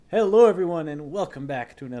Hello, everyone, and welcome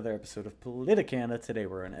back to another episode of Politicana. Today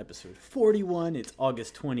we're on episode 41. It's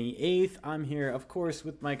August 28th. I'm here, of course,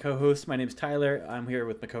 with my co-host. My name's Tyler. I'm here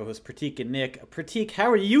with my co-hosts Pratik and Nick. Pratik,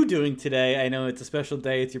 how are you doing today? I know it's a special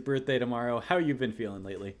day. It's your birthday tomorrow. How have you been feeling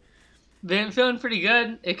lately? Been feeling pretty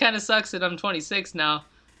good. It kind of sucks that I'm 26 now,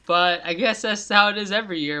 but I guess that's how it is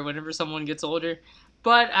every year whenever someone gets older.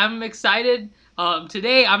 But I'm excited.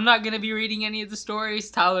 Today, I'm not going to be reading any of the stories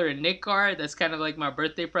Tyler and Nick are. That's kind of like my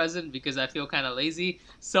birthday present because I feel kind of lazy.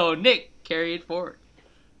 So, Nick, carry it forward.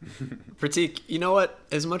 Pratik, you know what?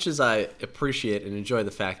 As much as I appreciate and enjoy the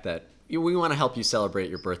fact that we want to help you celebrate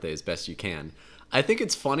your birthday as best you can, I think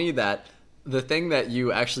it's funny that the thing that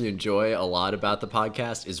you actually enjoy a lot about the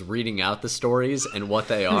podcast is reading out the stories and what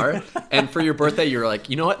they are. And for your birthday, you're like,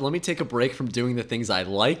 you know what? Let me take a break from doing the things I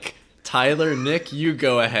like. Tyler, Nick, you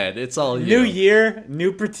go ahead. It's all you. New year,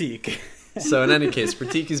 new Pratik. So in any case,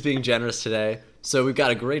 Pratik is being generous today. So we've got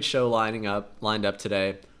a great show lined up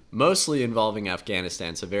today, mostly involving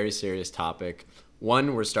Afghanistan. It's a very serious topic.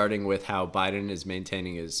 One, we're starting with how Biden is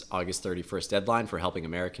maintaining his August 31st deadline for helping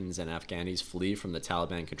Americans and Afghanis flee from the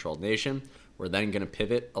Taliban-controlled nation. We're then going to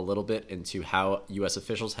pivot a little bit into how U.S.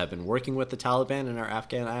 officials have been working with the Taliban and our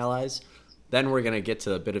Afghan allies. Then we're going to get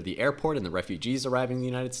to a bit of the airport and the refugees arriving in the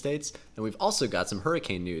United States. And we've also got some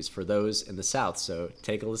hurricane news for those in the South, so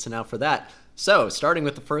take a listen out for that. So, starting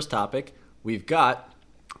with the first topic, we've got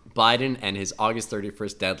Biden and his August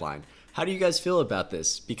 31st deadline. How do you guys feel about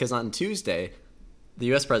this? Because on Tuesday, the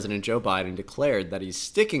U.S. President Joe Biden declared that he's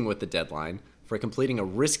sticking with the deadline for completing a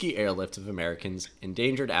risky airlift of Americans,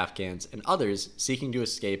 endangered Afghans, and others seeking to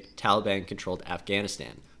escape Taliban-controlled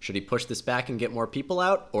Afghanistan. Should he push this back and get more people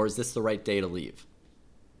out, or is this the right day to leave?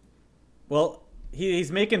 Well,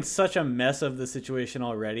 he's making such a mess of the situation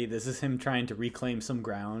already. This is him trying to reclaim some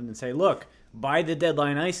ground and say, look, by the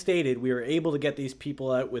deadline I stated, we were able to get these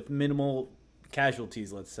people out with minimal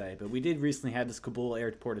casualties, let's say. But we did recently have this Kabul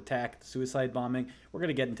airport attack, the suicide bombing. We're going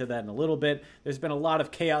to get into that in a little bit. There's been a lot of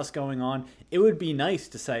chaos going on. It would be nice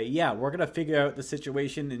to say, yeah, we're going to figure out the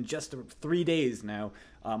situation in just 3 days now.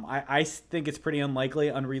 I think it's pretty unlikely,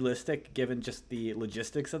 unrealistic, given just the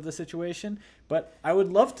logistics of the situation. But I would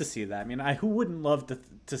love to see that. I mean, who wouldn't love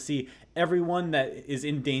to see everyone that is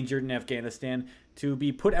endangered in Afghanistan to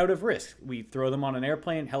be put out of risk? We throw them on an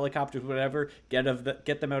airplane, helicopters, whatever, get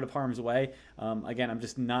them out of harm's way. Again, I'm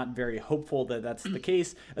just not very hopeful that that's the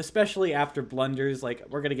case, especially after blunders. Like,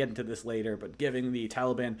 we're going to get into this later, but giving the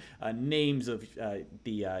Taliban names of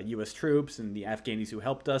the U.S. troops and the Afghanis who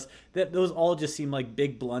helped us, that those all just seem like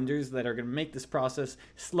big blunders that are going to make this process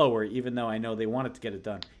slower, even though I know they wanted to get it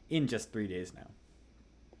done in just 3 days now.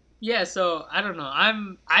 Yeah, so I don't know.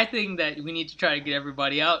 I think that we need to try to get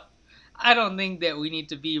everybody out. I don't think that we need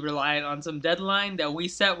to be reliant on some deadline that we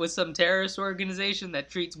set with some terrorist organization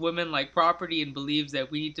that treats women like property and believes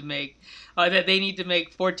that we need to make that they need to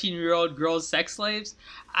make 14-year-old girls sex slaves.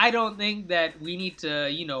 I don't think that we need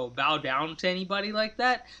to, bow down to anybody like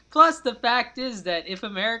that. Plus, the fact is that if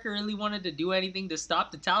America really wanted to do anything to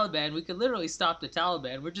stop the Taliban, we could literally stop the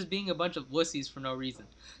Taliban. We're just being a bunch of wussies for no reason.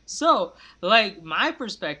 So, my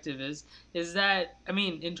perspective is that, I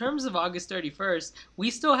mean, in terms of August 31st, we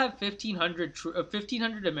still have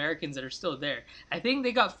 1,500 Americans that are still there. I think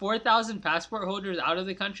they got 4,000 passport holders out of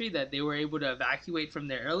the country that they were able to evacuate from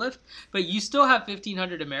their airlift, but you still have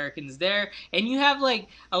 1,500 Americans there, and you have,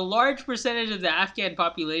 a large percentage of the Afghan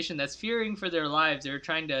population that's fearing for their lives. They're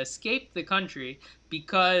trying to escape the country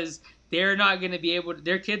because they're not going to be able to,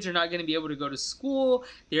 their kids are not going to be able to go to school.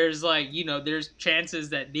 There's there's chances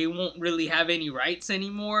that they won't really have any rights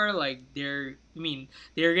anymore. They're going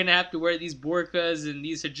to have to wear these burqas and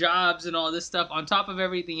these hijabs and all this stuff on top of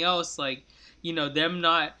everything else. Them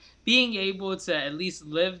not being able to at least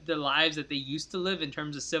live the lives that they used to live in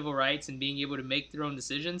terms of civil rights and being able to make their own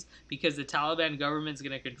decisions because the Taliban government's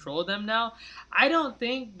going to control them now. I don't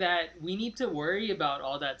think that we need to worry about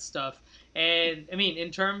all that stuff. And I mean,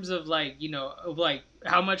 in terms of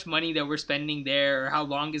how much money that we're spending there or how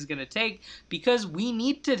long it's going to take, because we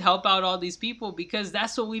need to help out all these people because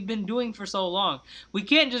that's what we've been doing for so long. We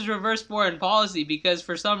can't just reverse foreign policy because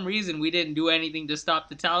for some reason we didn't do anything to stop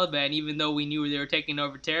the Taliban, even though we knew they were taking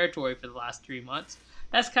over territory for the last 3 months.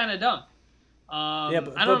 That's kind of dumb. I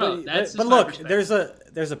don't know. But look, there's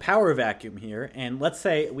a power vacuum here, and let's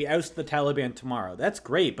say we oust the Taliban tomorrow. That's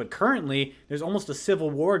great, but currently there's almost a civil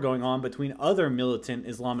war going on between other militant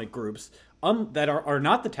Islamic groups that are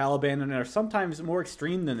not the Taliban and are sometimes more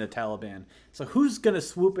extreme than the Taliban. So who's going to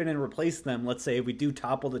swoop in and replace them, let's say, if we do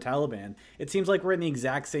topple the Taliban? It seems like we're in the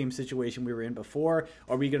exact same situation we were in before.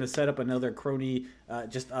 Are we going to set up another crony,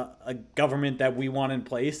 just a government that we want in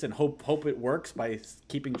place and hope it works by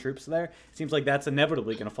keeping troops there? It seems like that's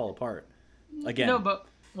inevitably going to fall apart again. No, but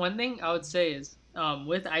one thing I would say is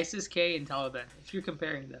with ISIS-K and Taliban, if you're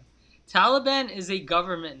comparing them, Taliban is a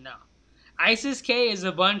government now. ISIS-K is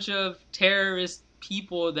a bunch of terrorist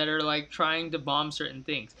people that are like trying to bomb certain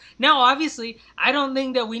things. Now, obviously, I don't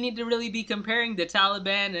think that we need to really be comparing the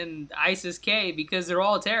Taliban and ISIS-K because they're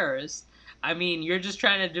all terrorists. I mean, you're just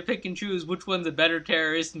trying to pick and choose which one's a better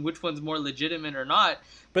terrorist and which one's more legitimate or not.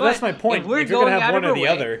 But that's my point. If you're going to have one or the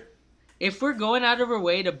other. If we're going out of our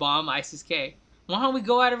way to bomb ISIS-K, why don't we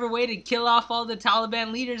go out of our way to kill off all the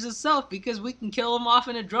Taliban leaders itself? Because we can kill them off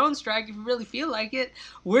in a drone strike if we really feel like it.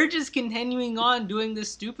 We're just continuing on doing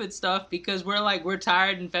this stupid stuff because we're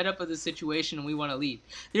tired and fed up of the situation and we want to leave.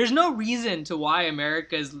 There's no reason to why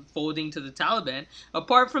America is folding to the Taliban,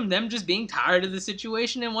 apart from them just being tired of the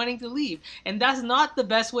situation and wanting to leave. And that's not the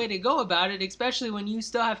best way to go about it, especially when you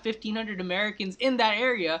still have 1,500 Americans in that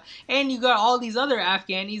area, and you got all these other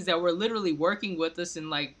Afghanis that were literally working with us and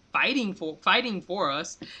like fighting for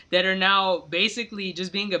us that are now basically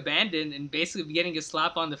just being abandoned and basically getting a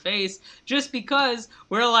slap on the face just because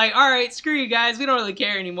we're like, all right, screw you guys, we don't really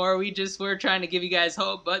care anymore, we're trying to give you guys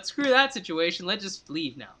hope, but screw that situation, let's just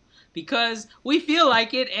leave now because we feel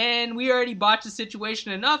like it and we already botched the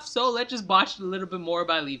situation enough, so let's just botch it a little bit more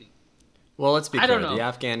by leaving. Well, let's be clear, the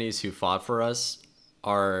Afghanis who fought for us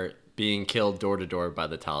are being killed door to door by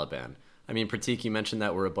the Taliban. I mean, Pratik, you mentioned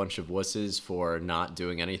that we're a bunch of wusses for not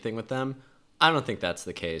doing anything with them. I don't think that's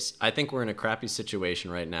the case. I think we're in a crappy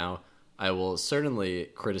situation right now. I will certainly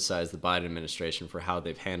criticize the Biden administration for how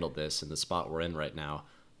they've handled this in the spot we're in right now.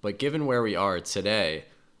 But given where we are today,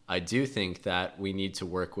 I do think that we need to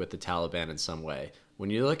work with the Taliban in some way.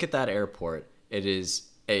 When you look at that airport,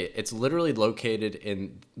 it's literally located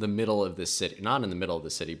in the middle of the city. Not in the middle of the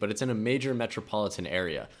city, but it's in a major metropolitan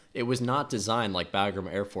area. It was not designed like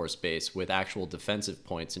Bagram Air Force Base with actual defensive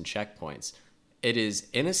points and checkpoints. It is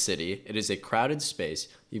in a city. It is a crowded space.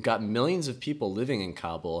 You've got millions of people living in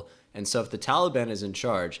Kabul. And so if the Taliban is in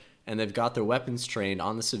charge and they've got their weapons trained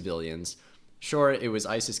on the civilians, sure, it was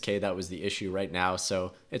ISIS-K that was the issue right now.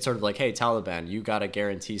 So it's sort of like, hey, Taliban, you got to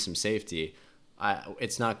guarantee some safety.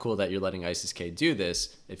 It's not cool that you're letting ISIS-K do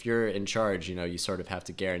this. If you're in charge, you sort of have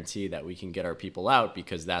to guarantee that we can get our people out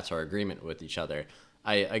because that's our agreement with each other.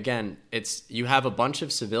 You have a bunch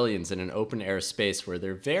of civilians in an open air space where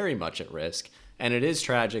they're very much at risk. And it is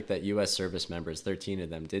tragic that U.S. service members, 13 of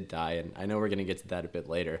them, did die. And I know we're going to get to that a bit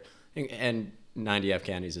later. And 90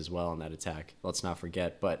 Afghanis as well in that attack. Let's not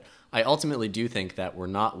forget. But I ultimately do think that we're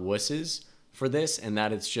not wusses for this and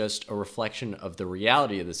that it's just a reflection of the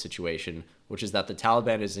reality of the situation, which is that the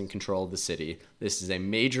Taliban is in control of the city. This is a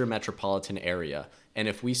major metropolitan area. And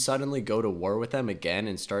if we suddenly go to war with them again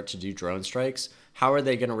and start to do drone strikes, how are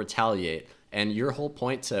they going to retaliate? And your whole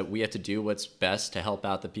point to we have to do what's best to help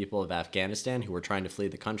out the people of Afghanistan who are trying to flee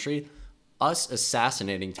the country, us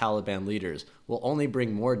assassinating Taliban leaders will only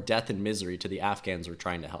bring more death and misery to the Afghans we're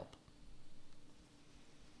trying to help.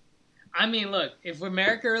 I mean, look, if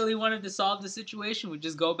America really wanted to solve the situation, we'd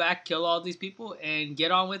just go back, kill all these people, and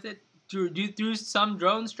get on with it. Through some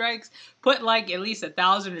drone strikes, put like at least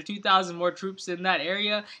 1,000 or 2,000 more troops in that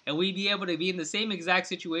area, and we'd be able to be in the same exact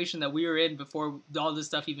situation that we were in before all this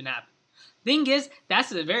stuff even happened. Thing is,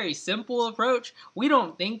 that's a very simple approach. We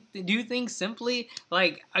don't do things simply.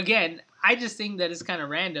 Like, again, I just think that it's kind of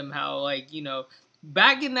random how,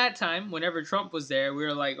 back in that time, whenever Trump was there, we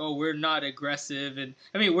were like, oh, we're not aggressive. And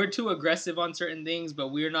I mean, we're too aggressive on certain things, but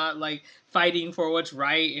we're not like fighting for what's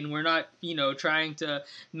right. And we're not, trying to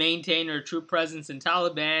maintain our troop presence in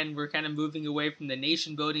Taliban. We're kind of moving away from the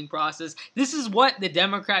nation building process. This is what the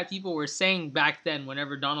Democrat people were saying back then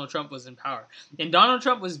whenever Donald Trump was in power. And Donald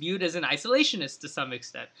Trump was viewed as an isolationist to some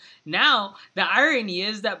extent. Now, the irony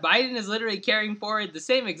is that Biden is literally carrying forward the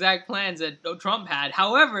same exact plans that Trump had.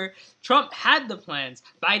 However, Trump had the plans,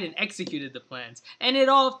 Biden executed the plans, and it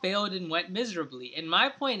all failed and went miserably. And my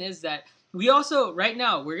point is that we also, right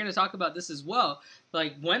now, we're going to talk about this as well,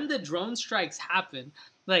 like when the drone strikes happen,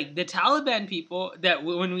 Like the Taliban people that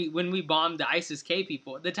when we bombed the ISIS-K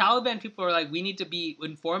people, the Taliban people are like, we need to be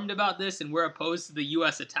informed about this and we're opposed to the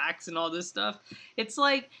U.S. attacks and all this stuff. It's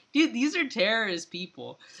like, dude, these are terrorist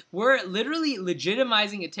people. We're literally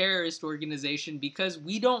legitimizing a terrorist organization because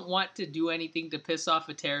we don't want to do anything to piss off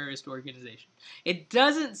a terrorist organization. It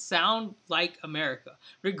doesn't sound like America.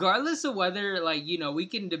 Regardless of whether, like, you know, we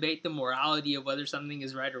can debate the morality of whether something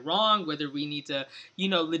is right or wrong, whether we need to, you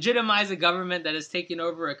know, legitimize a government that has taken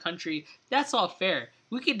over a country, that's all fair.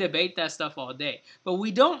 We can debate that stuff all day. But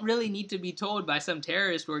we don't really need to be told by some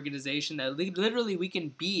terrorist organization that literally we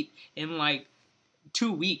can beat in like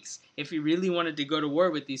 2 weeks if we really wanted to go to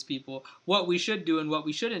war with these people, what we should do and what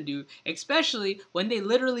we shouldn't do, especially when they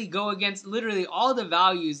literally go against literally all the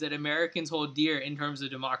values that Americans hold dear in terms of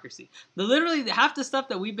democracy. Literally half the stuff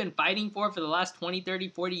that we've been fighting for the last 20, 30,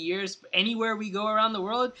 40 years, anywhere we go around the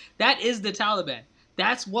world, that is the Taliban.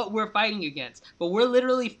 That's what we're fighting against. But we're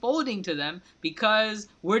literally folding to them because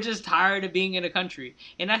we're just tired of being in a country.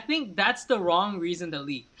 And I think that's the wrong reason to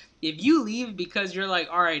leave. If you leave because you're like,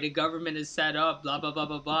 all right, the government is set up, blah, blah, blah,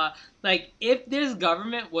 blah, blah. Like, if this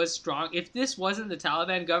government was strong, if this wasn't the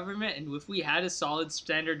Taliban government, and if we had a solid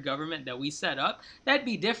standard government that we set up, that'd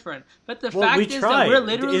be different. But the fact is that we're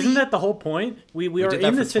literally... Isn't that the whole point? We are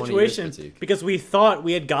in this situation because we thought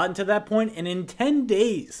we had gotten to that point, and in 10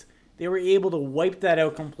 days... they were able to wipe that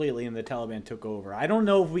out completely and the Taliban took over. I don't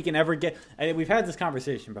know if we can ever get... we've had this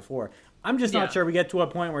conversation before. I'm just not sure we get to a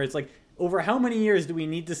point where it's like, over how many years do we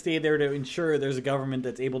need to stay there to ensure there's a government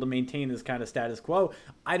that's able to maintain this kind of status quo?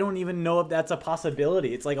 I don't even know if that's a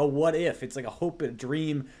possibility. It's like a what if. It's like a hope, a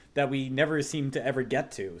dream that we never seem to ever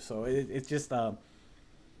get to. So it's just... I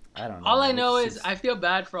don't know. All I know is I feel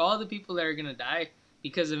bad for all the people that are going to die,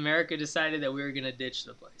 because America decided that we were going to ditch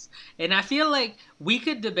the place. And I feel like we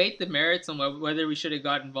could debate the merits on whether we should have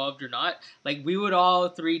got involved or not. Like, we would all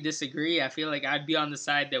three disagree. I feel like I'd be on the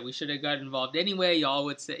side that we should have got involved anyway. Y'all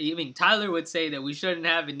would say, I mean, Tyler would say that we shouldn't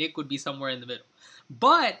have, and Nick would be somewhere in the middle.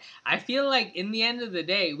 But I feel like in the end of the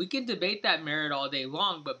day, we can debate that merit all day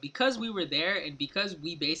long, but because we were there and because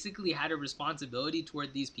we basically had a responsibility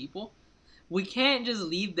toward these people, we can't just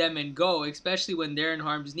leave them and go, especially when they're in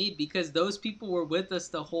harm's need, because those people were with us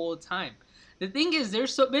the whole time. The thing is,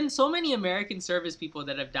 there's been so many American service people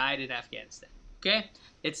that have died in Afghanistan, okay?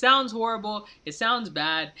 It sounds horrible, it sounds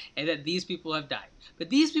bad, and that these people have died. But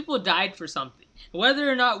these people died for something.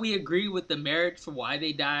 Whether or not we agree with the merit for why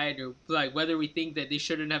they died, or like whether we think that they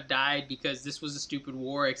shouldn't have died because this was a stupid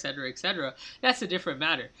war, etc., that's a different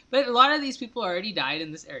matter. But a lot of these people already died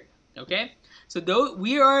in this area, okay? So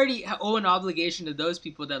we already owe an obligation to those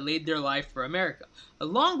people that laid their life for America.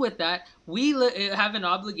 Along with that, we have an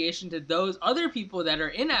obligation to those other people that are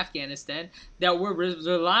in Afghanistan that were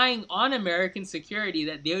relying on American security,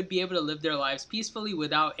 that they would be able to live their lives peacefully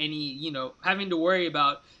without any, having to worry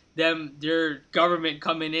about their government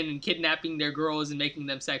coming in and kidnapping their girls and making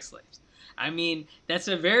them sex slaves. I mean, that's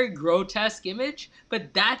a very grotesque image,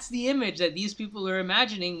 but that's the image that these people are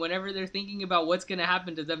imagining whenever they're thinking about what's going to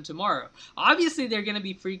happen to them tomorrow. Obviously, they're going to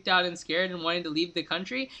be freaked out and scared and wanting to leave the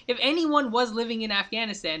country. If anyone was living in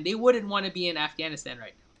Afghanistan, they wouldn't want to be in Afghanistan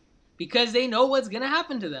right now, because they know what's going to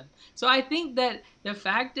happen to them. So I think that the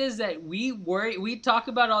fact is that we talk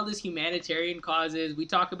about all this humanitarian causes, we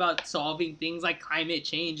talk about solving things like climate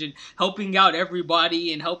change and helping out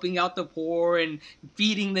everybody and helping out the poor and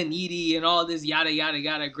feeding the needy and all this yada, yada,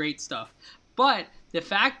 yada great stuff. But the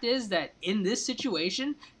fact is that in this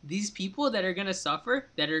situation, these people that are going to suffer,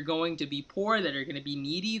 that are going to be poor, that are going to be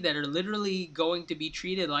needy, that are literally going to be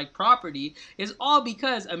treated like property, is all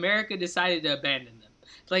because America decided to abandon them.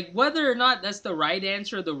 Like, whether or not that's the right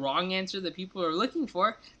answer or the wrong answer that people are looking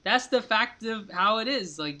for, that's the fact of how it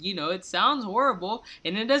is. Like, it sounds horrible,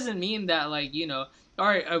 and it doesn't mean that, like,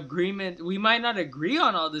 our agreement, we might not agree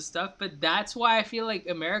on all this stuff, but that's why I feel like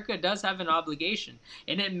America does have an obligation.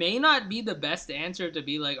 And it may not be the best answer to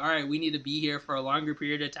be like, all right, we need to be here for a longer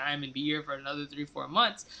period of time and be here for another 3-4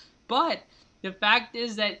 months, but the fact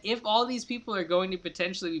is that if all these people are going to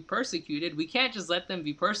potentially be persecuted, we can't just let them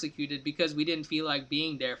be persecuted because we didn't feel like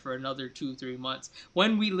being there for another 2-3 months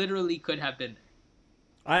when we literally could have been there.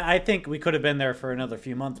 I think we could have been there for another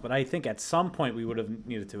few months, but I think at some point we would have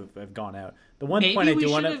needed to have gone out. The one point I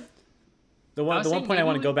do want to... The one point I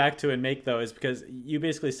want to go back to and make, though, is because you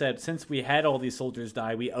basically said since we had all these soldiers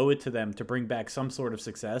die, we owe it to them to bring back some sort of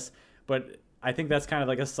success. But I think that's kind of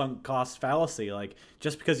like a sunk cost fallacy. Like,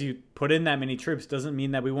 just because you put in that many troops doesn't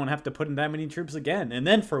mean that we won't have to put in that many troops again. And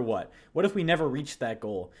then for what? What if we never reach that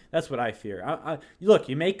goal? That's what I fear. Look,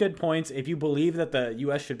 you make good points. If you believe that the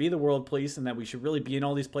U.S. should be the world police and that we should really be in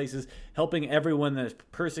all these places helping everyone that is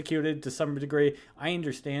persecuted to some degree, I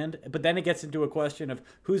understand. But then it gets into a question of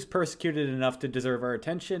who's persecuted enough to deserve our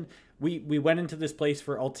attention. We went into this place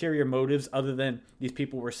for ulterior motives other than these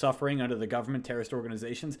people were suffering under the government, terrorist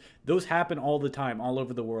organizations. Those happen all the time, all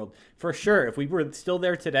over the world. For sure, if we were still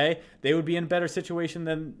there today, they would be in a better situation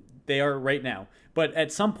than they are right now. But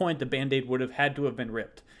at some point, the Band-Aid would have had to have been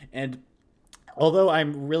ripped. And although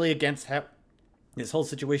I'm really against how this whole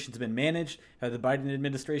situation's been managed, how the Biden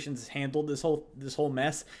administration's handled this whole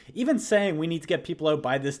mess, even saying we need to get people out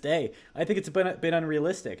by this day, I think it's been a bit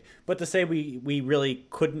unrealistic. But to say we really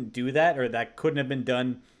couldn't do that, or that couldn't have been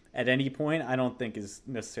done at any point, I don't think is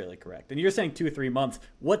necessarily correct. And you're saying 2 or 3 months.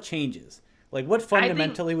 What changes? Like, what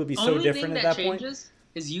fundamentally would be so different at that point? The only thing that changes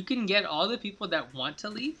is you can get all the people that want to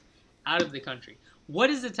leave out of the country. What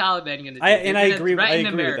is the Taliban going to do? I agree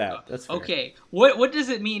with that. That's fair. Okay. What does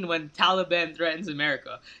it mean when Taliban threatens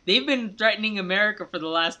America? They've been threatening America for the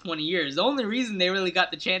last 20 years. The only reason they really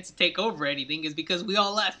got the chance to take over anything is because we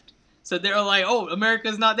all left. So they're like, oh,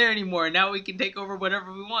 America's not there anymore. Now we can take over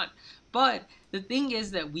whatever we want. But the thing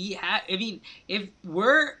is that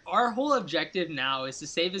our whole objective now is to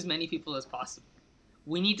save as many people as possible.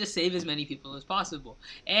 We need to save as many people as possible.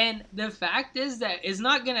 And the fact is that it's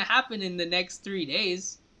not going to happen in the next 3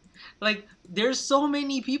 days. Like, there's so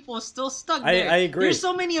many people still stuck there. I agree. There's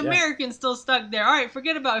so many Americans still stuck there. All right,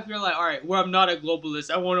 forget about if you're like, all right, well, I'm not a globalist.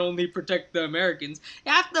 I want to only protect the Americans.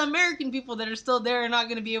 Half the American people that are still there are not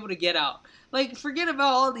going to be able to get out. Like, forget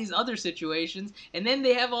about all these other situations. And then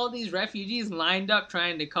they have all these refugees lined up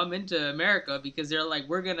trying to come into America because they're like,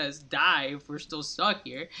 we're going to die if we're still stuck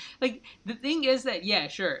here. Like, the thing is that, yeah,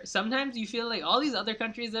 sure, sometimes you feel like all these other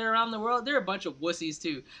countries that are around the world, they're a bunch of wussies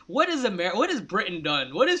too. What has Britain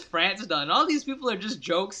done? What has France done? All these people are just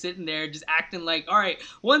jokes sitting there just acting like, all right,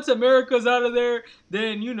 once America's out of there,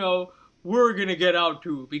 then, we're gonna get out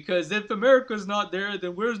too, because if America's not there,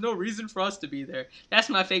 then there's no reason for us to be there. That's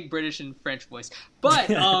my fake British and French voice. But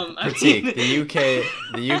critique the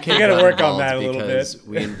UK. You gotta work on that a little bit. Because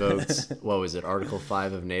we invoked Article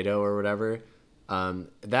 5 of NATO or whatever.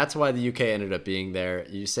 That's why the UK ended up being there.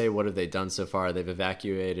 You say, what have they done so far? They've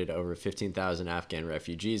evacuated over 15,000 Afghan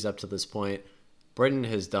refugees up to this point. Britain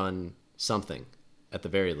has done something, at the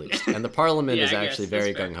very least, and the Parliament is actually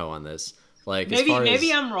very gung ho on this. Like,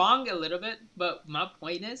 maybe I'm wrong a little bit, but my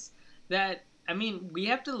point is that, we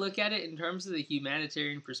have to look at it in terms of the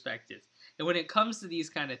humanitarian perspective. And when it comes to these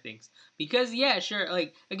kind of things, because yeah, sure,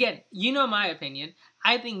 like, again, my opinion,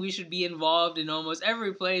 I think we should be involved in almost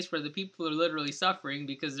every place where the people are literally suffering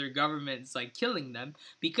because their government's like killing them,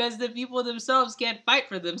 because the people themselves can't fight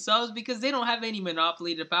for themselves because they don't have any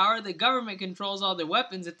monopoly to power. The government controls all their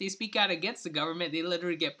weapons. If they speak out against the government, they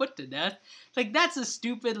literally get put to death. Like, that's a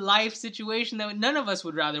stupid life situation that none of us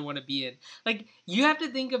would rather want to be in. Like, you have to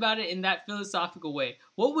think about it in that philosophical way.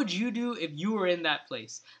 What would you do if you were in that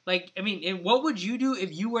place? Like, and what would you do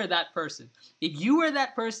if you were that person? If you were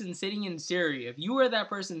that person sitting in Syria, if you were that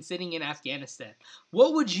person sitting in Afghanistan,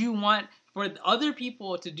 what would you want for other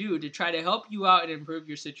people to do to try to help you out and improve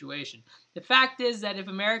your situation? The fact is that if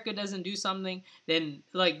America doesn't do something, then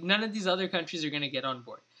like none of these other countries are going to get on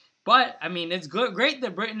board. But it's great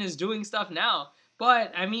that Britain is doing stuff now.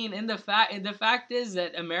 But the fact is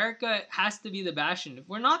that America has to be the bastion. If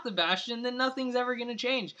we're not the bastion, then nothing's ever going to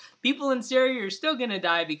change. People in Syria are still going to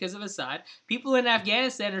die because of Assad. People in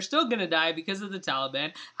Afghanistan are still going to die because of the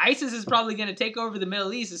Taliban. ISIS is probably going to take over the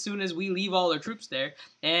Middle East as soon as we leave all our troops there.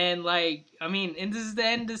 And and this is the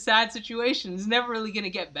end of the sad situation. It's never really going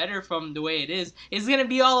to get better from the way it is. It's going to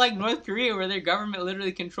be all like North Korea, where their government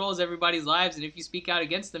literally controls everybody's lives, and if you speak out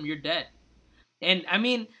against them, you're dead. And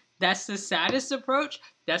that's the saddest approach.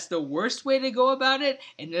 That's the worst way to go about it.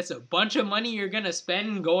 And that's a bunch of money you're going to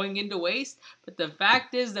spend going into waste. But the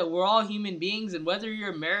fact is that we're all human beings. And whether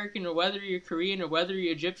you're American or whether you're Korean or whether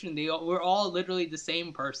you're Egyptian, we're all literally the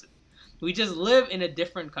same person. We just live in a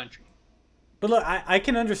different country. But look, I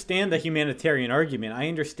can understand the humanitarian argument. I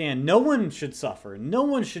understand no one should suffer. No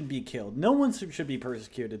one should be killed. No one should be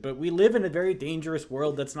persecuted. But we live in a very dangerous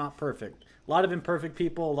world that's not perfect. A lot of imperfect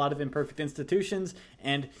people, a lot of imperfect institutions,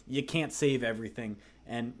 and you can't save everything.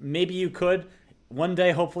 And maybe you could. One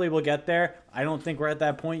day, hopefully, we'll get there. I don't think we're at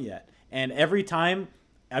that point yet. And every time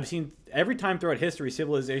throughout history,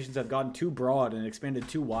 civilizations have gotten too broad and expanded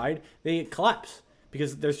too wide, they collapse.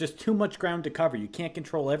 Because there's just too much ground to cover. You can't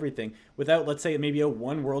control everything without, let's say, maybe a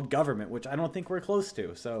one world government, which I don't think we're close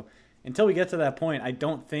to. So until we get to that point, I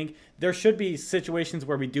don't think there should be situations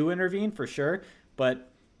where we do intervene for sure. But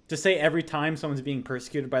to say every time someone's being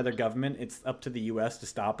persecuted by their government, it's up to the U.S. to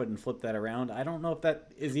stop it and flip that around, I don't know if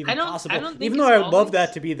that is even possible, even though I would love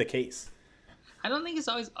that to be the case. I don't think it's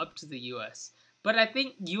always up to the U.S., but I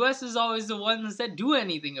think U.S. is always the ones that do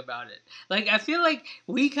anything about it. Like, I feel like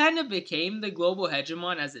we kind of became the global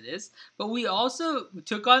hegemon as it is, but we also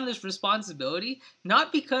took on this responsibility,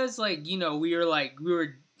 not because, like, you know, we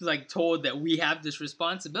were told that we have this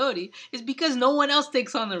responsibility, is because no one else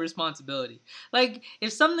takes on the responsibility. Like,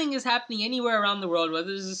 if something is happening anywhere around the world, whether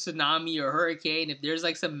there's a tsunami or a hurricane, if there's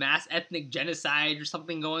like some mass ethnic genocide or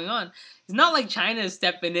something going on, it's not like China is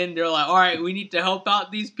stepping in. They're like, all right, we need to help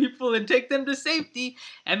out these people and take them to safety.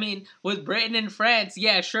 I mean, with Britain and France,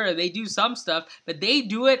 yeah, sure, they do some stuff, but they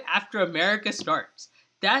do it after America starts.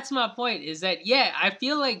 That's my point, is that, yeah, I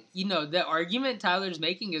feel like, you know, the argument Tyler's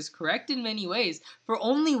making is correct in many ways for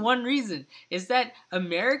only one reason, is that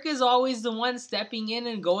America is always the one stepping in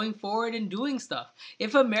and going forward and doing stuff.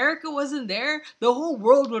 If America wasn't there, the whole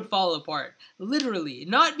world would fall apart, literally.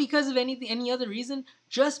 Not because of any other reason,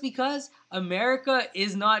 just because America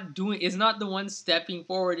is not the one stepping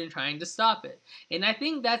forward and trying to stop it. And I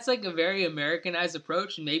think that's like a very Americanized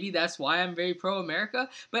approach, and maybe that's why I'm very pro-America,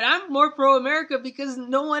 but I'm more pro-America because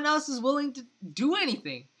no one else is willing to do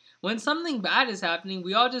anything. When something bad is happening,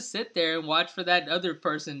 we all just sit there and watch for that other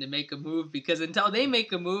person to make a move, because until they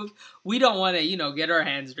make a move, we don't want to, you know, get our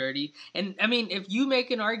hands dirty. And I mean, if you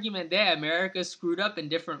make an argument that America screwed up in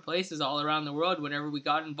different places all around the world whenever we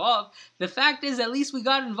got involved, the fact is at least we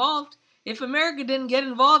got involved. If America didn't get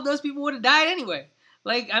involved, those people would have died anyway.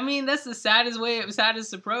 Like, I mean, that's the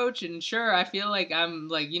saddest approach, and sure, I feel like I'm,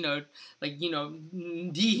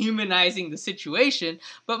 dehumanizing the situation,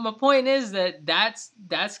 but my point is that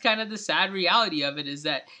that's kind of the sad reality of it, is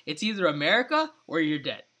that it's either America or you're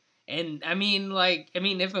dead. And, I mean,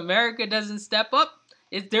 if America doesn't step up,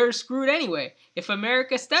 they're screwed anyway. If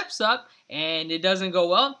America steps up and it doesn't go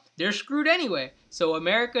well, they're screwed anyway. So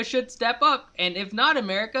America should step up, and if not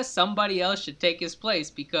America, somebody else should take his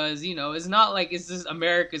place, because, you know, it's not like it's just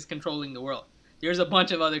America's controlling the world. There's a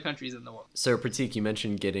bunch of other countries in the world. So, Pratik, you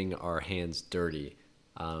mentioned getting our hands dirty.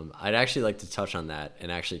 I'd actually like to touch on that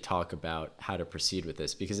and actually talk about how to proceed with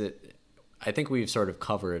this, because I think we've sort of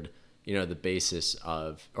covered, you know, the basis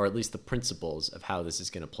of, or at least the principles of how this is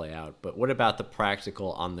going to play out. But what about the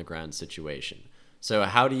practical on-the-ground situation? So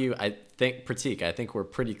how do you, Pratik, I think we're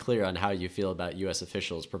pretty clear on how you feel about U.S.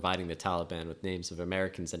 officials providing the Taliban with names of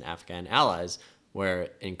Americans and Afghan allies, where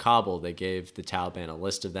in Kabul they gave the Taliban a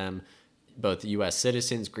list of them, both U.S.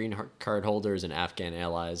 citizens, green card holders, and Afghan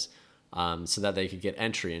allies, so that they could get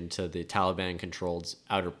entry into the Taliban-controlled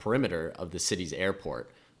outer perimeter of the city's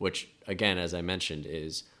airport, which, again, as I mentioned,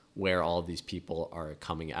 is where all of these people are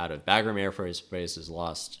coming out of. Bagram Air Force Base was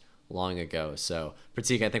lost long ago. So,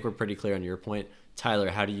 Pratik, I think we're pretty clear on your point. Tyler,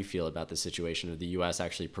 how do you feel about the situation of the U.S.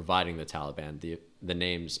 actually providing the Taliban the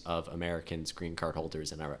names of Americans, green card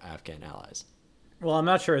holders, and our Afghan allies? Well, I'm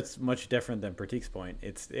not sure it's much different than Pratik's point.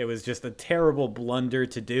 It was just a terrible blunder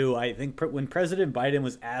to do. I think when President Biden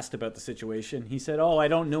was asked about the situation, he said, I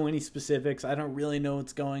don't know any specifics. I don't really know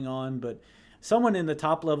what's going on, but someone in the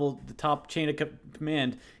top level, the top chain of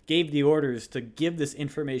command, gave the orders to give this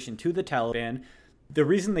information to the Taliban. The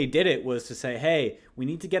reason they did it was to say, hey, we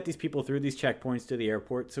need to get these people through these checkpoints to the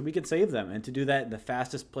airport so we can save them. And to do that in the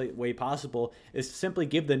fastest way possible is to simply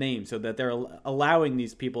give the name, so that they're allowing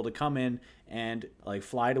these people to come in and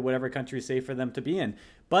fly to whatever country is safe for them to be in.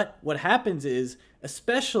 But what happens is,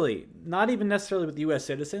 especially, not even necessarily with the U.S.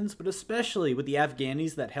 citizens, but especially with the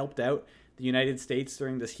Afghanis that helped out the United States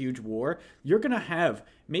during this huge war, you're going to have,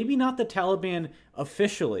 maybe not the Taliban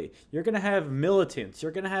officially, you're going to have militants,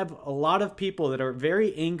 you're going to have a lot of people that are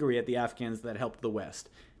very angry at the Afghans that helped the West.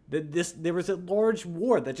 There was a large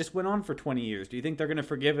war that just went on for 20 years. Do you think they're going to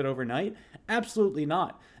forgive it overnight? Absolutely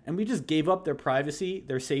not. And we just gave up their privacy,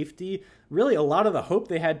 their safety, really a lot of the hope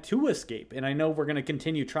they had to escape. And I know we're going to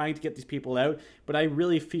continue trying to get these people out, but I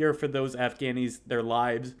really fear for those Afghanis, their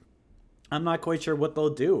lives. I'm not quite sure what they'll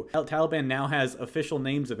do. Taliban now has official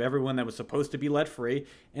names of everyone that was supposed to be let free,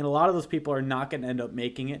 and a lot of those people are not going to end up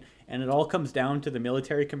making it, and it all comes down to the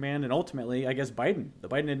military command and ultimately, I guess, the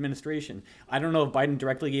Biden administration. I don't know if Biden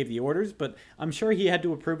directly gave the orders, but I'm sure he had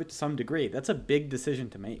to approve it to some degree. That's a big decision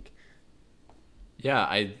to make. Yeah,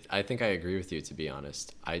 I think I agree with you, to be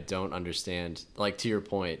honest. I don't understand, to your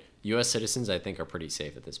point, U.S. citizens I think are pretty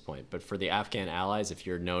safe at this point, but for the Afghan allies, if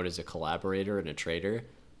you're known as a collaborator and a traitor,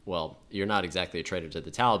 well, you're not exactly a traitor to the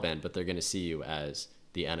Taliban, but they're going to see you as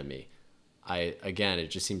the enemy. Again, it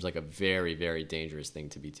just seems like a very, very dangerous thing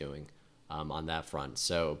to be doing. on that front.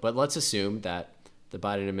 So, but let's assume that the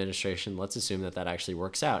Biden administration, let's assume that that actually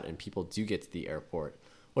works out and people do get to the airport.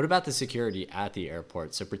 What about the security at the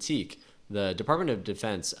airport? So, Pratik, the Department of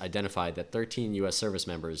Defense identified that 13 U.S. service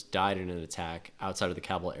members died in an attack outside of the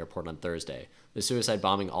Kabul airport on Thursday. The suicide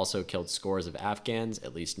bombing also killed scores of Afghans,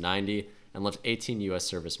 at least 90, and left 18 U.S.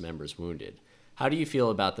 service members wounded. How do you feel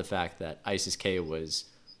about the fact that ISIS-K was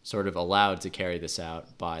sort of allowed to carry this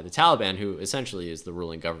out by the Taliban, who essentially is the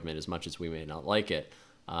ruling government as much as we may not like it?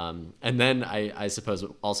 And then I suppose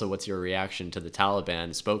also what's your reaction to the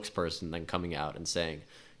Taliban spokesperson then coming out and saying,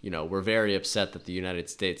 we're very upset that the United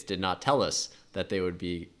States did not tell us that they would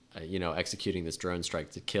be, executing this drone strike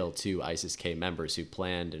to kill 2 ISIS-K members who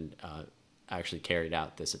planned and actually carried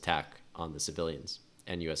out this attack on the civilians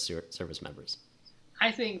and U.S. service members.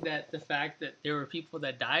 I think that the fact that there were people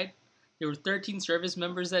that died, there were 13 service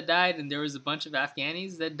members that died, and there was a bunch of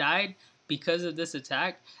Afghanis that died because of this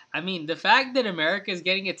attack. I mean, the fact that America is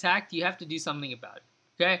getting attacked, you have to do something about it.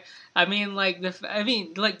 Okay,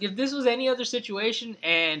 if this was any other situation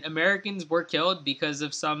and Americans were killed because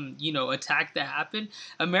of some, attack that happened,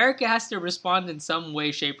 America has to respond in some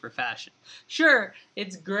way, shape, or fashion. Sure,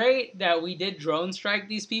 it's great that we did drone strike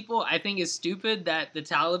these people. I think it's stupid that the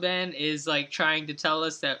Taliban is trying to tell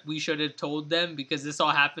us that we should have told them because this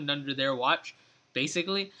all happened under their watch,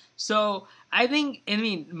 basically. So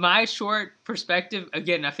my short perspective,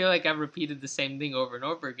 again, I feel like I've repeated the same thing over and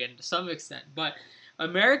over again to some extent, but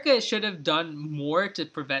America should have done more to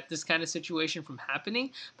prevent this kind of situation from happening.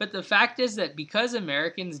 But the fact is that because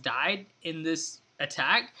Americans died in this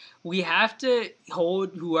attack, we have to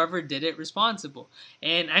hold whoever did it responsible.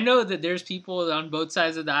 And I know that there's people on both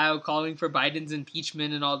sides of the aisle calling for Biden's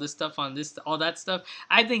impeachment and all this stuff all that stuff.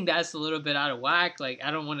 I think that's a little bit out of whack. I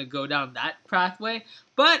don't want to go down that pathway.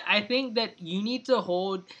 But I think that you need to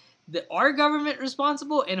hold our government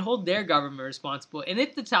responsible and hold their government responsible. And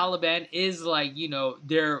if the Taliban is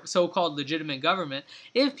their so-called legitimate government,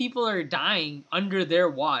 if people are dying under their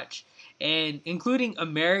watch, and including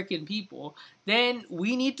American people, then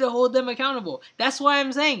we need to hold them accountable. That's why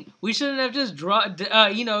I'm saying we shouldn't have just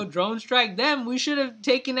drone strike them. We should have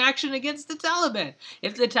taken action against the Taliban.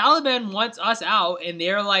 If the Taliban wants us out and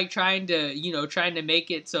they're trying to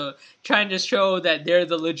make it so, trying to show that they're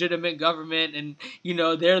the legitimate government and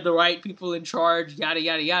they're the right people in charge, yada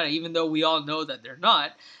yada yada, even though we all know that they're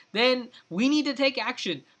not, then we need to take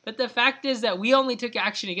action. But the fact is that we only took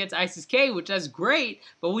action against ISIS-K, which is great,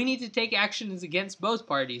 but we need to take actions against both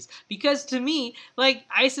parties. Because to me,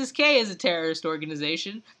 ISIS-K is a terrorist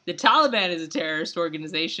organization, the Taliban is a terrorist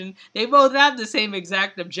organization, they both have the same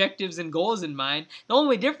exact objectives and goals in mind. The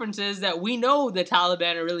only difference is that we know the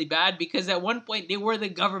Taliban are really bad because at one point they were the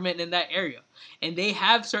government in that area. And they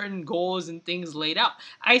have certain goals and things laid out.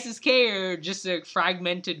 ISIS-K are just a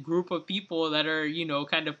fragmented group of people that are,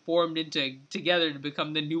 kind of formed together to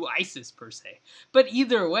become the new ISIS per se. But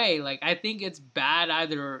either way, I think it's bad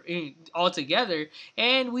either altogether,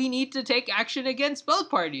 and we need to take action against both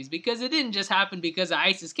parties because it didn't just happen because of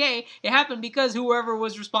ISIS-K. It happened because whoever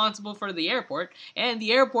was responsible for the airport, and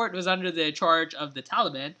the airport was under the charge of the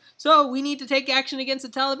Taliban. So we need to take action against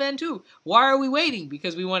the Taliban too. Why are we waiting?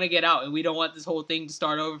 Because we want to get out and we don't want this whole thing to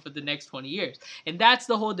start over for the next 20 years. And that's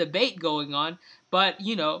the whole debate going on. But,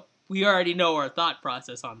 we already know our thought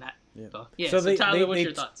process on that. Yeah. So Tyler, what's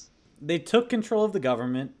your thoughts? They took control of the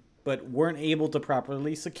government, but weren't able to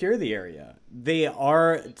properly secure the area. They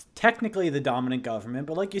are technically the dominant government,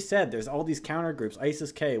 but like you said, there's all these counter groups,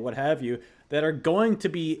 ISIS-K, what have you, that are going to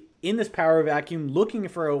be in this power vacuum looking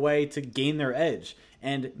for a way to gain their edge.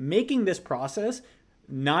 And making this process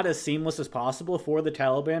not as seamless as possible for the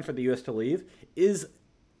Taliban, for the U.S. to leave, is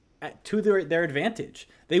to their advantage.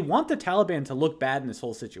 They want the Taliban to look bad in this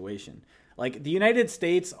whole situation. The United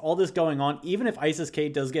States, all this going on, even if ISIS-K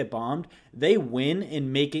does get bombed, they win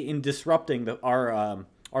in disrupting our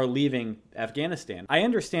leaving Afghanistan. I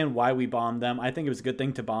understand why we bombed them. I think it was a good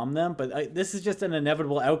thing to bomb them, but this is just an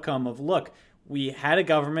inevitable outcome of, look, we had a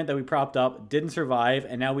government that we propped up, didn't survive,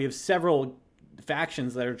 and now we have several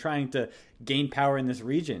factions that are trying to gain power in this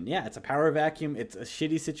region. Yeah, it's a power vacuum. It's a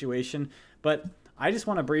shitty situation. But I just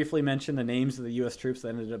want to briefly mention the names of the U.S. troops that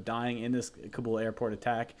ended up dying in this Kabul airport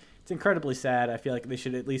attack. It's incredibly sad. I feel like they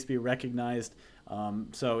should at least be recognized.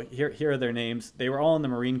 So here are their names. They were all in the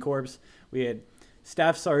Marine Corps. We had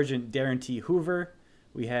Staff Sergeant Darren T. Hoover.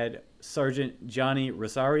 We had Sergeant Johnny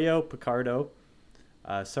Rosario Picardo.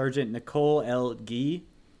 Sergeant Nicole L. Gee.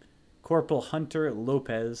 Corporal Hunter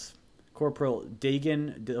Lopez. Corporal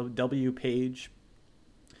Dagan W. Page,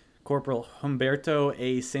 Corporal Humberto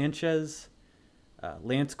A. Sanchez,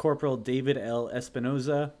 Lance Corporal David L.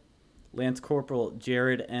 Espinoza, Lance Corporal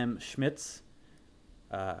Jared M. Schmitz,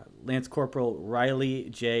 Lance Corporal Riley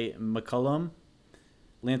J. McCullum,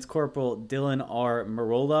 Lance Corporal Dylan R.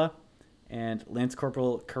 Marola, and Lance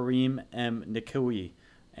Corporal Kareem M. Nikui.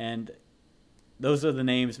 And those are the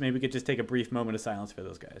names. Maybe we could just take a brief moment of silence for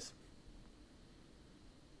those guys.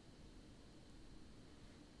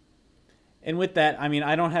 And with that, I mean,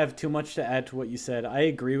 I don't have too much to add to what you said. I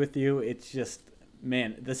agree with you. It's just,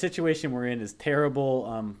 man, the situation we're in is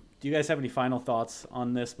terrible. Do you guys have any final thoughts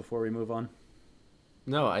on this before we move on?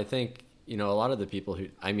 No, I think, a lot of the people who,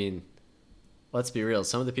 I mean, let's be real.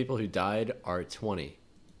 Some of the people who died are 20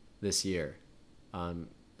 this year. Some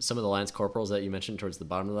of the Lance Corporals that you mentioned towards the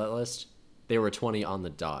bottom of that list, they were 20 on the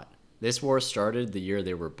dot. This war started the year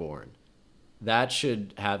they were born. That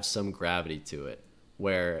should have some gravity to it,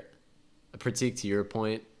 where, Pratik, to your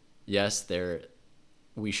point, yes,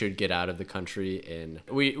 we should get out of the country, and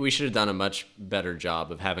we should have done a much better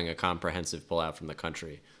job of having a comprehensive pullout from the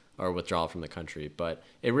country or withdrawal from the country. But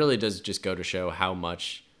it really does just go to show how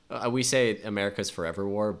much we say America's forever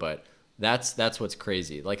war, but that's what's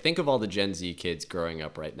crazy. Like, think of all the Gen Z kids growing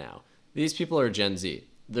up right now. These people are Gen Z.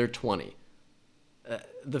 They're 20.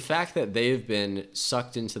 The fact that they've been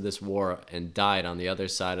sucked into this war and died on the other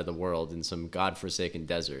side of the world in some godforsaken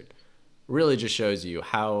desert really just shows you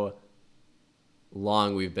how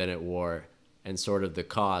long we've been at war and sort of the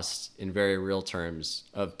cost in very real terms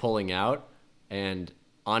of pulling out. And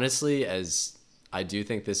honestly, as I do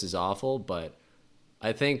think this is awful, but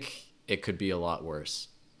I think it could be a lot worse.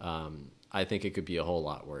 I think it could be a whole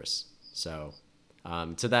lot worse. So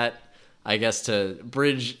to that, I guess to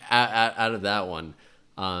bridge out of that one,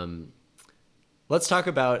 let's talk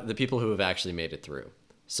about the people who have actually made it through.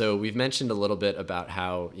 So we've mentioned a little bit about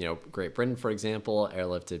how, Great Britain, for example,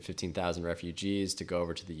 airlifted 15,000 refugees to go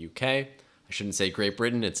over to the UK. I shouldn't say Great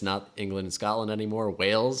Britain. It's not England and Scotland anymore.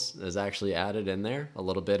 Wales is actually added in there, a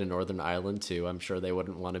little bit in Northern Ireland too. I'm sure they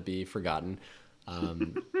wouldn't want to be forgotten.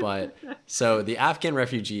 But so the Afghan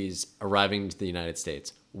refugees arriving to the United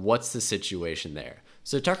States, what's the situation there?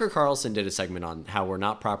 So Tucker Carlson did a segment on how we're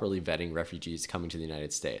not properly vetting refugees coming to the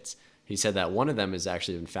United States. He said that one of them has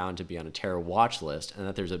actually been found to be on a terror watch list and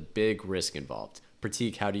that there's a big risk involved.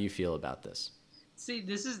 Pratik, how do you feel about this? See,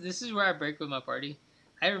 this is where I break with my party.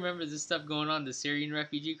 I remember this stuff going on, the Syrian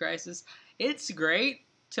refugee crisis. It's great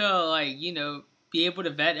to, be able to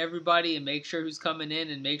vet everybody and make sure who's coming in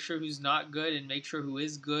and make sure who's not good and make sure who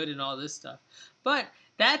is good and all this stuff. But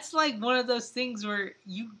that's like one of those things where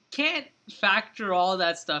you can't factor all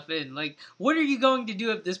that stuff in. Like, what are you going to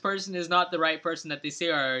do if this person is not the right person that they say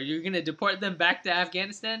are? You're going to deport them back to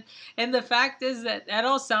Afghanistan? And the fact is that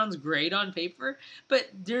all sounds great on paper, but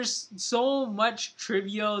there's so much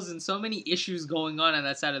trivials and so many issues going on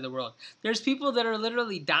that side of the world. There's people that are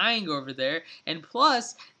literally dying over there, and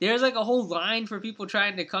plus, there's like a whole line for people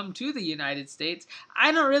trying to come to the United States.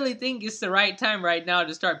 I don't really think it's the right time right now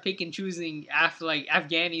to start pick and choosing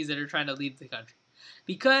Afghanis that are trying to leave the country.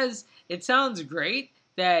 Because it sounds great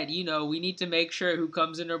that, we need to make sure who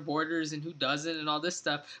comes in our borders and who doesn't and all this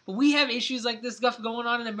stuff. But we have issues like this stuff going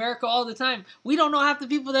on in America all the time. We don't know half the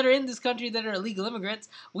people that are in this country that are illegal immigrants.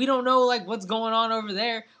 We don't know, what's going on over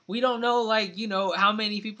there. We don't know, how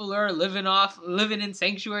many people are living in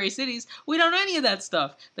sanctuary cities. We don't know any of that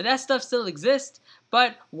stuff. But that stuff still exists.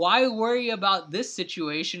 But why worry about this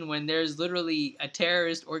situation when there's literally a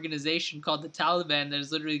terrorist organization called the Taliban that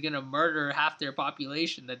is literally going to murder half their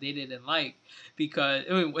population that they didn't like? Because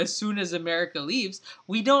as soon as America leaves,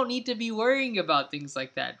 we don't need to be worrying about things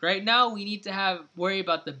like that. Right now, we need to worry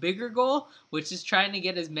about the bigger goal, which is trying to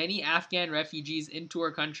get as many Afghan refugees into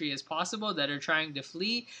our country as possible that are trying to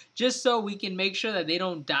flee, just so we can make sure that they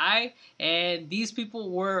don't die. And these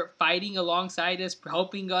people were fighting alongside us,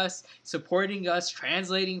 helping us, supporting us,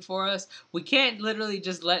 translating for us. We can't literally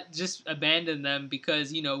just abandon them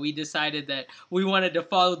because, we decided that we wanted to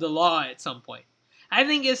follow the law at some point. I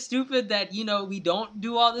think it's stupid that, we don't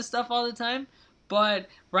do all this stuff all the time, but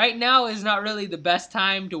right now is not really the best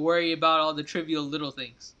time to worry about all the trivial little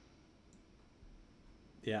things.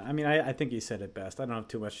 Yeah, I mean, I think you said it best. I don't have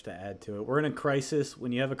too much to add to it. We're in a crisis.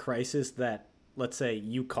 When you have a crisis that, let's say,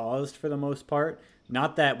 you caused for the most part,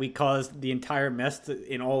 not that we caused the entire mess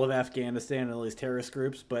in all of Afghanistan and all these terrorist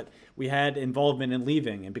groups, but we had involvement in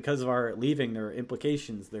leaving. And because of our leaving, there are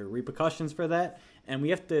implications, there are repercussions for that. And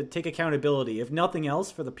we have to take accountability, if nothing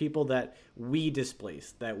else, for the people that we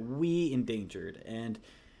displaced, that we endangered. And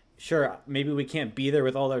sure, maybe we can't be there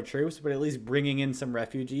with all our troops, but at least bringing in some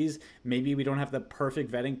refugees. Maybe we don't have the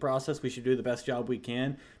perfect vetting process. We should do the best job we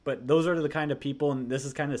can. But those are the kind of people, and this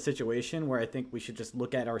is kind of a situation where I think we should just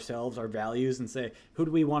look at ourselves, our values, and say, who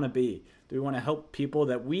do we want to be? Do we want to help people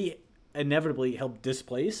that we inevitably help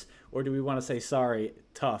displace, or do we want to say, sorry,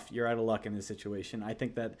 tough, you're out of luck in this situation? I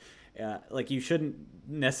think that like you shouldn't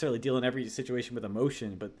necessarily deal in every situation with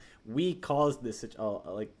emotion, but we caused this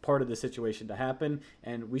like part of the situation to happen,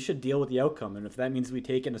 and we should deal with the outcome. And if that means we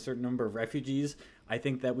take in a certain number of refugees, I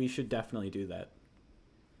think that we should definitely do that.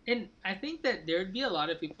 And I think that there would be a lot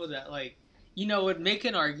of people that, like, you know, would make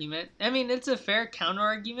an argument. I mean, it's a fair counter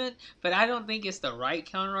argument, but I don't think it's the right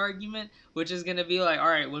counter argument, which is going to be like, all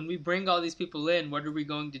right, when we bring all these people in, what are we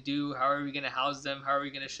going to do? How are we going to house them? How are we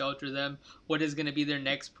going to shelter them? What is going to be their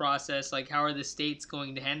next process? Like, how are the states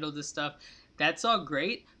going to handle this stuff? That's all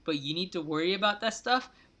great, but you need to worry about that stuff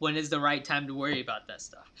when is the right time to worry about that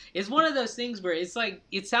stuff. It's one of those things where it's like,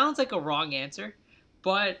 it sounds like a wrong answer,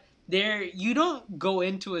 but you don't go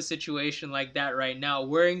into a situation like that right now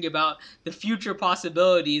worrying about the future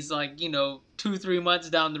possibilities, like, you know, 2-3 months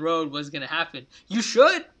down the road what's going to happen. You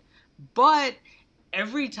should, but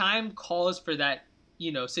every time calls for that,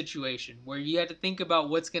 you know, situation where you have to think about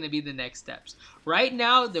what's going to be the next steps. Right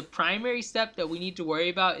now, the primary step that we need to worry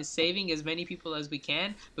about is saving as many people as we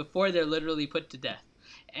can before they're literally put to death.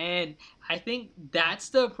 And I think that's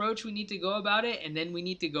the approach we need to go about it, and then we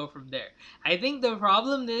need to go from there. I think the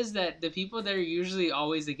problem is that the people that are usually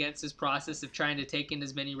always against this process of trying to take in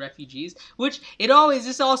as many refugees, which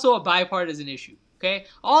it's also a bipartisan issue. Okay?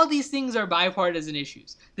 All these things are bipartisan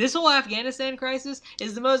issues. This whole Afghanistan crisis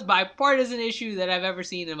is the most bipartisan issue that I've ever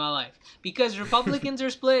seen in my life. Because Republicans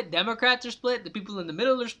are split, Democrats are split, the people in the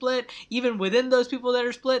middle are split. Even within those people that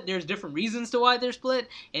are split, there's different reasons to why they're split.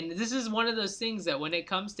 And this is one of those things that when it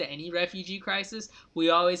comes to any refugee crisis,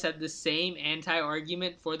 we always have the same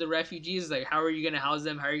anti-argument for the refugees. Like, how are you going to house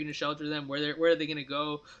them? How are you going to shelter them? Where are they going to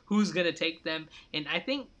go? Who's going to take them? And I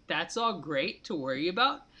think that's all great to worry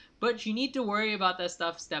about. But you need to worry about that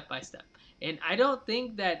stuff step by step. And I don't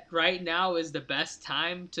think that right now is the best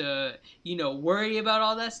time to, you know, worry about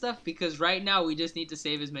all that stuff, because right now we just need to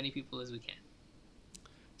save as many people as we can.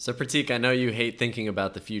 So, Pratik, I know you hate thinking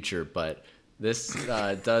about the future, but this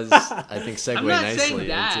does, I think, segue I'm not nicely saying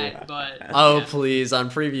that, into... but... Oh, yeah. please,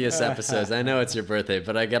 on previous episodes, I know it's your birthday,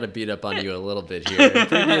 but I got to beat up on you a little bit here. In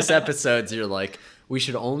previous episodes, you're like, we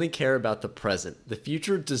should only care about the present. The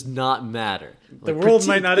future does not matter. The world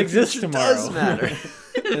might not exist tomorrow. Does matter.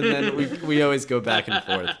 And then we always go back and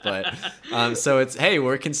forth. But so it's, hey,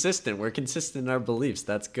 we're consistent. We're consistent in our beliefs.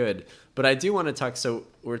 That's good. But I do want to talk. So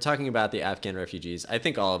we're talking about the Afghan refugees. I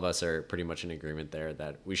think all of us are pretty much in agreement there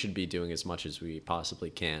that we should be doing as much as we possibly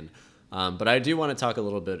can. But I do want to talk a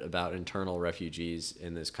little bit about internal refugees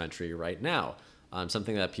in this country right now.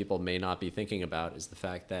 Something that people may not be thinking about is the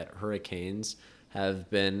fact that hurricanes have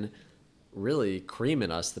been really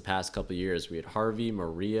creaming us the past couple of years. We had Harvey,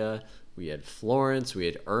 Maria, we had Florence, we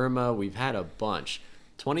had Irma, we've had a bunch.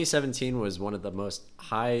 2017 was one of the most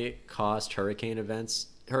high-cost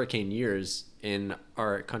hurricane years in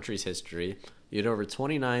our country's history. You had over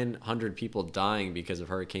 2,900 people dying because of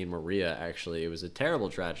Hurricane Maria, actually. It was a terrible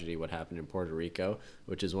tragedy what happened in Puerto Rico,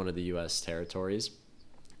 which is one of the U.S. territories.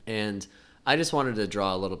 And I just wanted to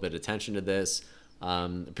draw a little bit of attention to this.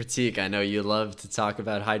 Pratik, I know you love to talk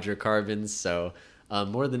about hydrocarbons, so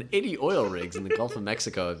more than 80 oil rigs in the Gulf of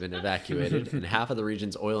Mexico have been evacuated, and half of the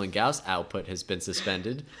region's oil and gas output has been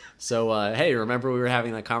suspended. So, hey, remember we were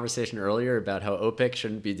having that conversation earlier about how OPEC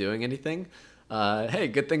shouldn't be doing anything? Hey,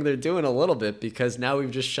 good thing they're doing a little bit, because now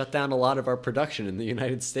we've just shut down a lot of our production in the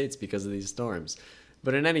United States because of these storms.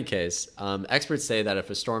 But in any case, experts say that if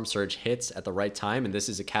a storm surge hits at the right time, and this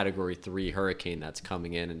is a Category 3 hurricane that's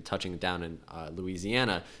coming in and touching down in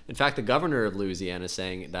Louisiana. In fact, the governor of Louisiana is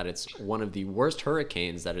saying that it's one of the worst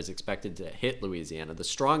hurricanes that is expected to hit Louisiana, the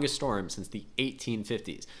strongest storm since the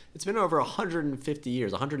 1850s. It's been over 150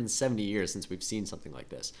 years, 170 years since we've seen something like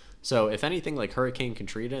this. So if anything like Hurricane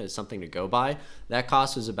Katrina is something to go by, that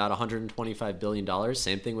cost was about $125 billion.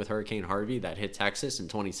 Same thing with Hurricane Harvey that hit Texas in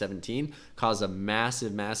 2017, caused a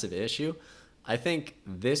massive issue. I think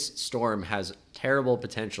this storm has terrible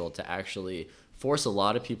potential to actually force a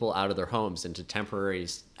lot of people out of their homes into temporary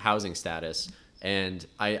housing status. And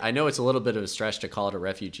I know it's a little bit of a stretch to call it a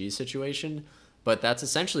refugee situation, but that's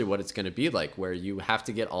essentially what it's going to be like, where you have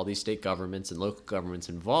to get all these state governments and local governments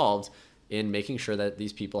involved in making sure that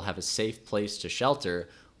these people have a safe place to shelter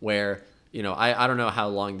where, you know, I don't know how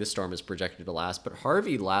long this storm is projected to last, but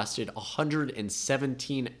Harvey lasted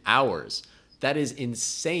 117 hours. That is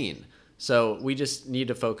insane. So we just need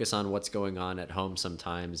to focus on what's going on at home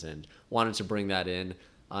sometimes, and wanted to bring that in.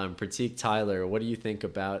 Pratik, Tyler, what do you think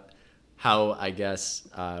about how, I guess,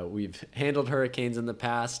 we've handled hurricanes in the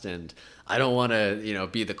past? And I don't want to,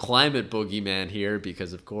 be the climate boogeyman here,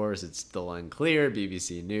 because of course it's still unclear.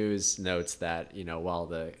 BBC News notes that, while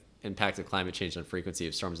the impact of climate change on frequency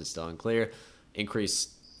of storms is still unclear.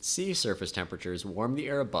 Increase sea surface temperatures warm the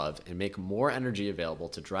air above and make more energy available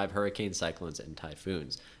to drive hurricanes, cyclones, and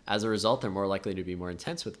typhoons. As a result, they're more likely to be more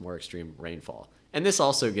intense with more extreme rainfall. And this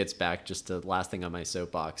also gets back, just to the last thing on my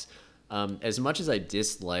soapbox, as much as I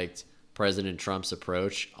disliked President Trump's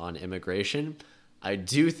approach on immigration, I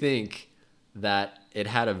do think that it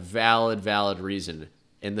had a valid reason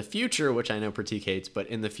in the future, which I know Pratik hates, but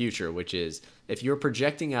in the future, which is if you're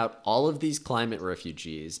projecting out all of these climate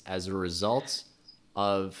refugees as a result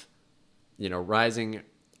of,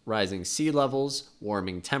 rising sea levels,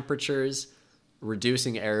 warming temperatures,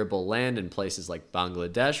 reducing arable land in places like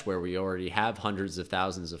Bangladesh, where we already have hundreds of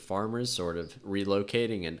thousands of farmers sort of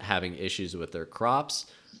relocating and having issues with their crops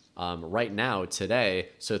right now, today.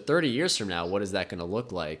 So 30 years from now, what is that going to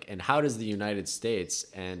look like? And how does the United States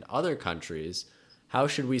and other countries, how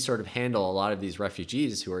should we sort of handle a lot of these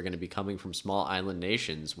refugees who are going to be coming from small island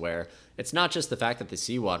nations where it's not just the fact that the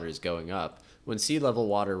seawater is going up. When sea level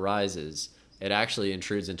water rises, it actually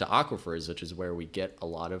intrudes into aquifers, which is where we get a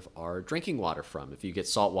lot of our drinking water from. If you get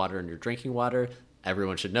salt water in your drinking water,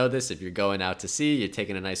 everyone should know this. If you're going out to sea, you're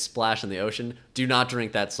taking a nice splash in the ocean, do not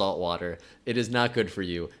drink that salt water. It is not good for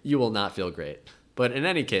you. You will not feel great. But in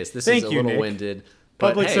any case, this is a little winded.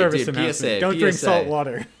 Public service dude, announcement. PSA, Don't drink salt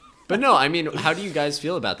water. But no, I mean, how do you guys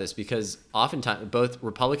feel about this? Because oftentimes both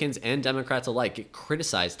Republicans and Democrats alike get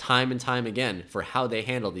criticized time and time again for how they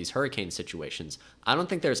handle these hurricane situations. I don't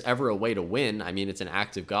think there's ever a way to win. I mean, it's an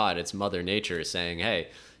act of God. It's Mother Nature saying,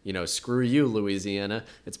 hey, screw you, Louisiana.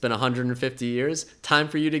 It's been 150 years. Time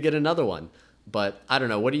for you to get another one. But I don't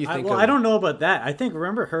know. What do you think? I don't know about that. I think,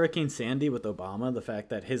 remember Hurricane Sandy with Obama, the fact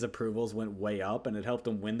that his approvals went way up and it helped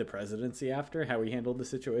him win the presidency after, how he handled the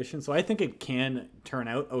situation. So I think it can turn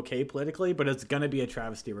out okay politically, but it's going to be a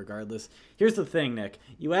travesty regardless. Here's the thing, Nick.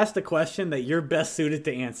 You asked a question that you're best suited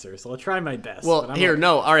to answer, so I'll try my best. Well,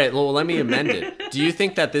 all right. Well, let me amend it. Do you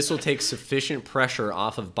think that this will take sufficient pressure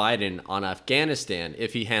off of Biden on Afghanistan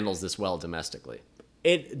if he handles this well domestically?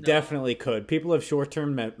 It definitely could. People have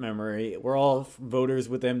short-term memory. We're all voters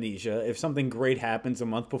with amnesia. If something great happens a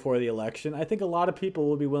month before the election, I think a lot of people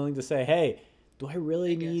will be willing to say, hey, do I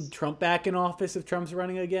really need Trump back in office if Trump's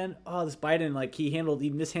running again? Oh, this Biden, he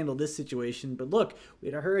mishandled this situation. But look, we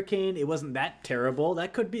had a hurricane. It wasn't that terrible.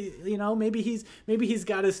 That could be, maybe he's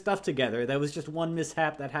got his stuff together. That was just one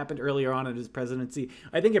mishap that happened earlier on in his presidency.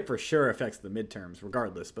 I think it for sure affects the midterms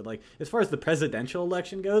regardless. But as far as the presidential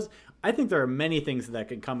election goes, I think there are many things that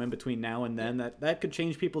could come in between now and then that could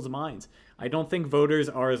change people's minds. I don't think voters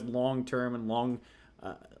are as long-term and long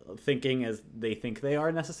thinking as they think they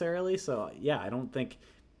are necessarily. So yeah, I don't think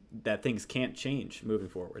that things can't change moving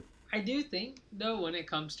forward. I do think, though, when it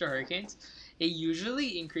comes to hurricanes, it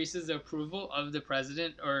usually increases the approval of the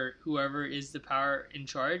president or whoever is the power in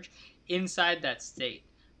charge inside that state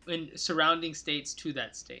and surrounding states to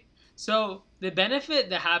that state. So the benefit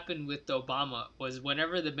that happened with Obama was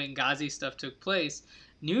whenever the Benghazi stuff took place,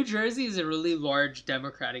 New Jersey is a really large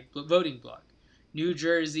Democratic voting bloc. New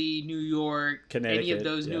Jersey, New York, Connecticut, any of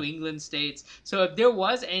those New England states. So if there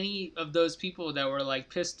was any of those people that were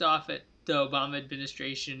pissed off at the Obama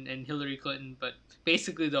administration and Hillary Clinton, but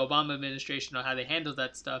basically the Obama administration on how they handled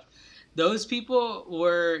that stuff, those people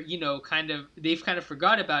were, they've kind of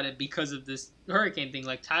forgot about it because of this hurricane thing,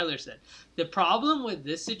 like Tyler said. The problem with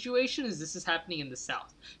this situation is this is happening in the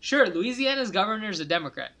South. Sure, Louisiana's governor is a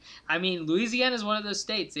Democrat. I mean, Louisiana is one of those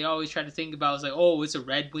states they always try to think about as it's a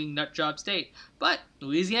red-wing nutjob state. But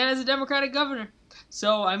Louisiana is a Democratic governor.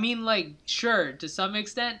 So, I mean, sure, to some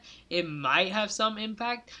extent, it might have some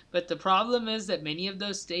impact, but the problem is that many of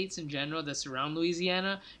those states in general that surround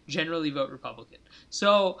Louisiana generally vote Republican.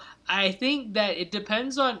 So, I think that it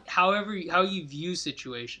depends on how you view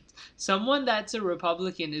situations. Someone that's a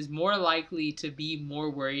Republican is more likely to be more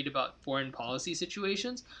worried about foreign policy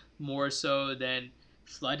situations, more so than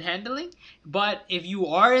flood handling. But if you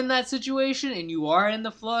are in that situation and you are in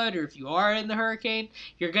the flood or if you are in the hurricane,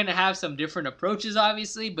 you're going to have some different approaches,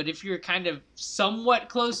 obviously. But if you're kind of somewhat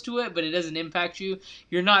close to it, but it doesn't impact you,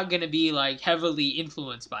 you're not going to be heavily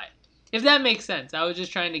influenced by it. If that makes sense. I was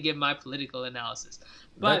just trying to give my political analysis.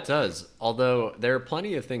 But that does. Although there are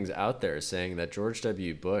plenty of things out there saying that George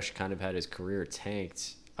W. Bush kind of had his career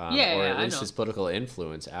tanked. Or at least his political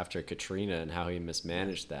influence after Katrina and how he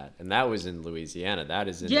mismanaged that. And that was in Louisiana. That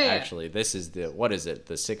is actually, this is the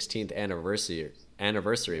 16th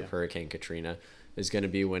anniversary of Hurricane Katrina is going to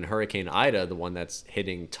be when Hurricane Ida, the one that's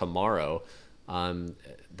hitting tomorrow,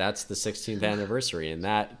 that's the 16th anniversary. And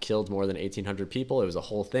that killed more than 1,800 people. It was a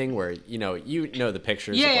whole thing where, the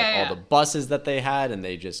pictures of all the buses that they had, and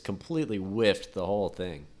they just completely whiffed the whole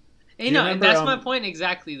thing. You know, and that's my point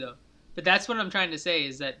exactly, though. But that's what I'm trying to say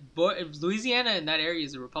is that Louisiana in that area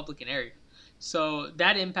is a Republican area. So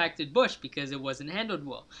that impacted Bush because it wasn't handled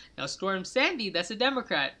well. Now, Storm Sandy, that's a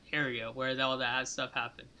Democrat area where all that stuff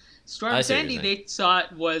happened. Storm Sandy, they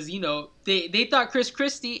thought was, they thought Chris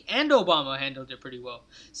Christie and Obama handled it pretty well.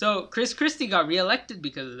 So Chris Christie got reelected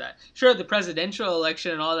because of that. Sure, the presidential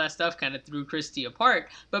election and all that stuff kind of threw Christie apart.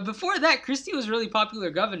 But before that, Christie was a really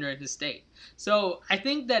popular governor in his state. So I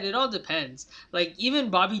think that it all depends. Like even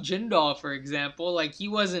Bobby Jindal, for example, like he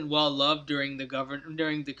wasn't well loved during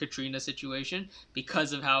the Katrina situation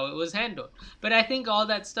because of how it was handled. But I think all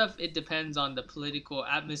that stuff, it depends on the political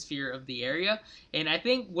atmosphere of the area. And I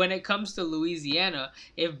think when it comes to Louisiana,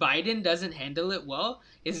 if Biden doesn't handle it well,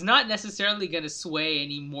 it's not necessarily going to sway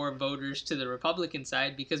any more voters to the Republican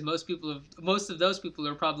side because most of those people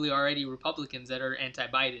are probably already Republicans that are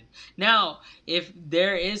anti-Biden. Now, if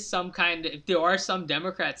there are some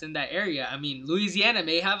Democrats in that area, I mean, Louisiana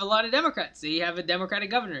may have a lot of Democrats. They have a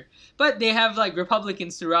Democratic governor, but they have like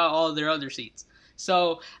Republicans throughout all their other seats.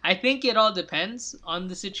 So I think it all depends on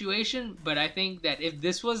the situation, but I think that if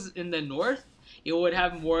this was in the North, it would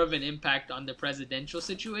have more of an impact on the presidential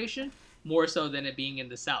situation, more so than it being in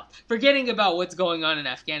the South. Forgetting about what's going on in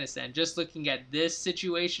Afghanistan, just looking at this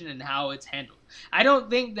situation and how it's handled. I don't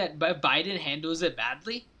think that if Biden handles it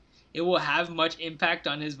badly, it will have much impact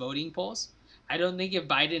on his voting polls. I don't think if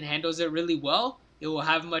Biden handles it really well, it will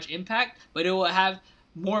have much impact, but it will have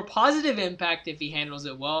more positive impact if he handles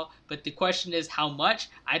it well. But the question is how much?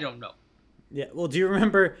 I don't know. Yeah, well, do you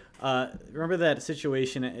remember that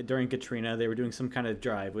situation during Katrina? They were doing some kind of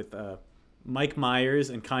drive with Mike Myers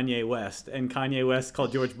and Kanye West, and Kanye West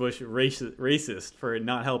called George Bush racist for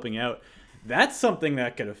not helping out. That's something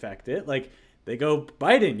that could affect it. Like, they go,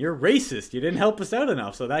 Biden, you're racist. You didn't help us out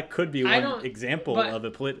enough. So that could be one example of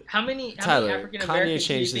a How many African Americans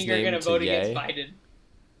do you think are going to vote against Biden?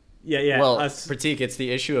 Yeah. Well, Pratik, it's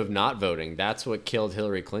the issue of not voting. That's what killed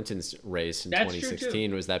Hillary Clinton's race in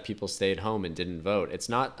 2016 was that people stayed home and didn't vote. It's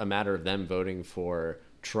not a matter of them voting for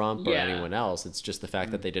Trump or anyone else. It's just the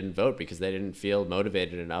fact that they didn't vote because they didn't feel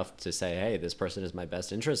motivated enough to say, hey, this person is my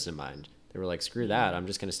best interest in mind. They were like, screw that. I'm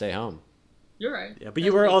just going to stay home. You're right. Yeah, but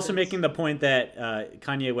you were also making the point that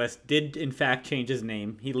Kanye West did, in fact, change his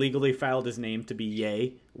name. He legally filed his name to be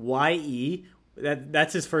Ye, Y-E.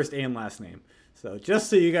 That's his first and last name. So just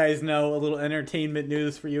so you guys know, a little entertainment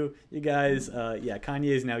news for you guys.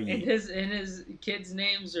 Kanye is now Ye. And his kids'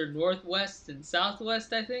 names are Northwest and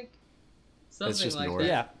Southwest, I think. Something like North.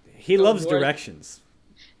 that. Yeah, he loves directions.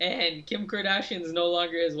 And Kim Kardashian is no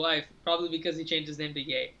longer his wife, probably because he changed his name to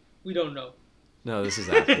Ye. We don't know. No, this is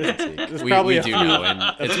after. we do know, and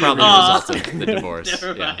it's probably a result of the divorce.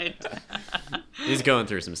 Never mind. He's going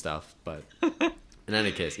through some stuff, but in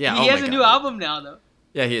any case, he has a new album now, though.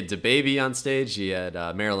 Yeah, he had DaBaby on stage. He had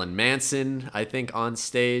Marilyn Manson, I think, on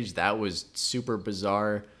stage. That was super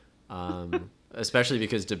bizarre, especially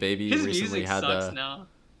because DaBaby recently had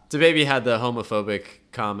DaBaby had the homophobic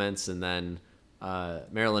comments, and then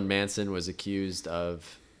Marilyn Manson was accused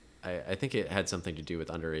of. I think it had something to do with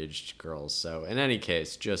underage girls. So in any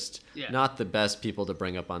case, just not the best people to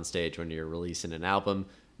bring up on stage when you're releasing an album.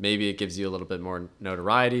 Maybe it gives you a little bit more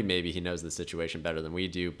notoriety. Maybe he knows the situation better than we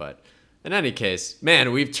do. But in any case,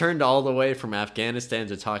 man, we've turned all the way from Afghanistan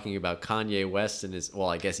to talking about Kanye West and his,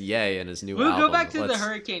 Ye and his new album. We'll go back to the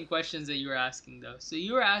hurricane questions that you were asking, though. So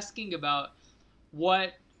you were asking about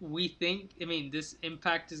what we think, this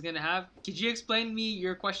impact is going to have. Could you explain me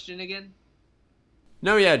your question again?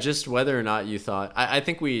 No, yeah, just whether or not you thought. I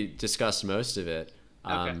think we discussed most of it.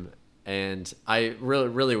 Okay. And I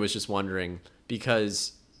really was just wondering,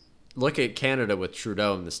 because look at Canada with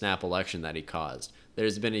Trudeau and the snap election that he caused.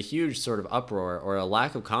 There's been a huge sort of uproar or a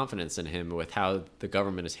lack of confidence in him with how the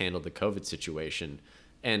government has handled the COVID situation.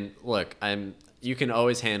 And look, you can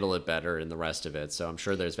always handle it better in the rest of it, so I'm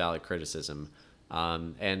sure there's valid criticism.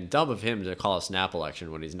 And dumb of him to call a snap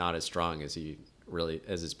election when he's not as strong as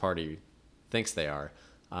his party thinks they are.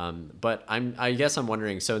 But I guess I'm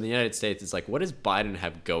wondering, so in the United States, it's like, what does Biden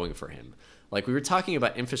have going for him? Like, we were talking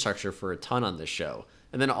about infrastructure for a ton on this show,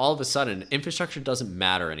 and then all of a sudden, infrastructure doesn't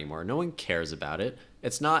matter anymore. No one cares about it.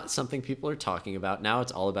 It's not something people are talking about. Now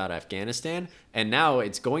it's all about Afghanistan, and now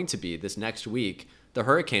it's going to be, this next week, the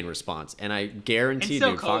hurricane response. And I guarantee,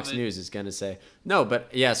 Fox News is going to say, no, but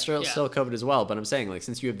still COVID as well. But I'm saying, like,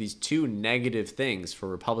 since you have these two negative things for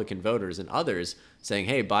Republican voters and others saying,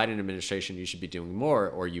 hey, Biden administration, you should be doing more,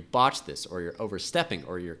 or you botched this, or you're overstepping,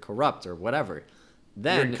 or you're corrupt, or whatever.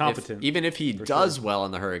 Then even if he does well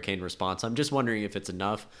in the hurricane response, I'm just wondering if it's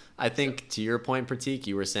enough. I think to your point, Pratik,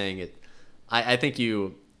 you were saying it. I think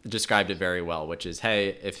you described it very well, which is,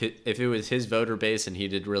 hey, if it was his voter base and he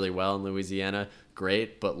did really well in Louisiana,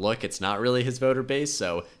 great, but look, it's not really his voter base,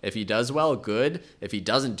 so if he does well, good. If he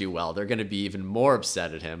doesn't do well, they're going to be even more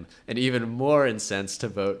upset at him and even more incensed to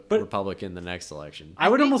vote Republican the next election. I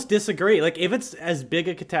would almost disagree. Like, if it's as big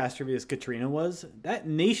a catastrophe as Katrina was, that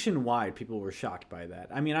nationwide people were shocked by that.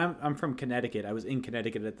 I mean, I'm from Connecticut. I was in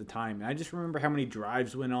Connecticut at the time, and I just remember how many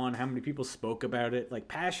drives went on, how many people spoke about it, like,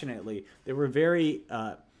 passionately. They were very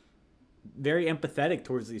empathetic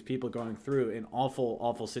towards these people going through an awful,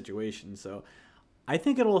 awful situation. So I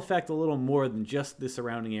think it'll affect a little more than just the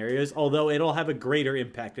surrounding areas, although it'll have a greater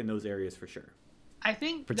impact in those areas for sure. I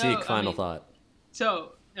think Pratik, final thought.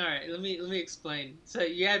 So, all right, let me explain. So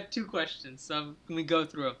you have two questions, so let me go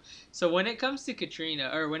through them. So when it comes to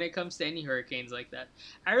Katrina, or when it comes to any hurricanes like that,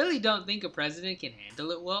 I really don't think a president can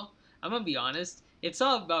handle it well. I'm gonna be honest. It's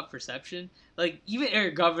all about perception. Like,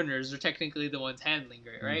 even governors are technically the ones handling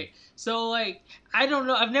it, right? So, like, I don't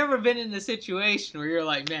know. I've never been in a situation where you're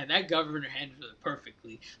like, man, that governor handled it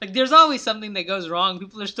perfectly. Like, there's always something that goes wrong.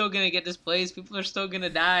 People are still going to get displaced. People are still going to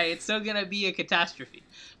die. It's still going to be a catastrophe.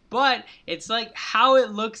 But it's like how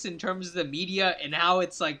it looks in terms of the media and how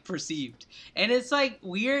it's like perceived. And it's like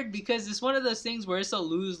weird because it's one of those things where it's a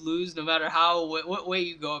lose-lose no matter what way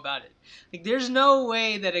you go about it. Like, there's no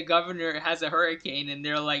way that a governor has a hurricane and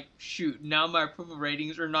they're like, shoot, now my approval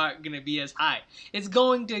ratings are not going to be as high. It's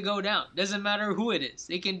going to go down. Doesn't matter who it is.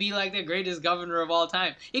 It can be like the greatest governor of all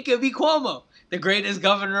time. It could be Cuomo, the greatest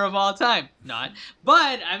governor of all time. Not.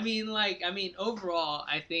 But, overall,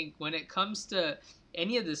 I think when it comes to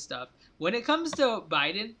any of this stuff, when it comes to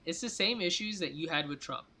Biden, it's the same issues that you had with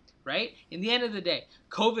Trump, right? In the end of the day,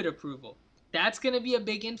 COVID approval, that's going to be a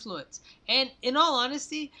big influence. And in all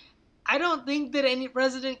honesty, I don't think that any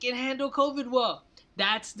president can handle COVID well.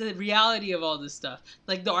 That's the reality of all this stuff.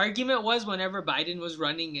 Like, the argument was whenever Biden was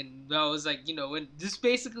running, and I was like, when this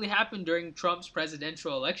basically happened during Trump's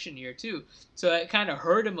presidential election year too. So it kind of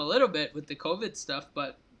hurt him a little bit with the COVID stuff,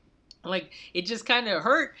 but like, it just kind of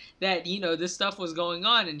hurt that, this stuff was going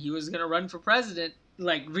on and he was going to run for president,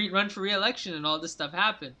 like run for re-election, and all this stuff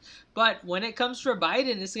happened. But when it comes for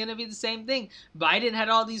Biden, it's going to be the same thing. Biden had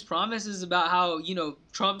all these promises about how,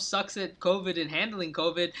 Trump sucks at COVID and handling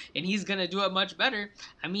COVID, and he's going to do it much better.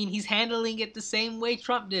 I mean, he's handling it the same way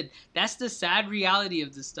Trump did. That's the sad reality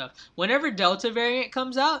of this stuff. Whenever Delta variant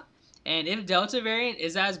comes out, and if Delta variant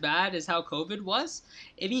is as bad as how COVID was,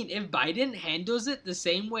 I mean, if Biden handles it the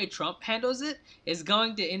same way Trump handles it, it's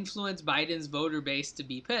going to influence Biden's voter base to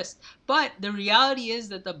be pissed. But the reality is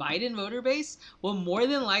that the Biden voter base will more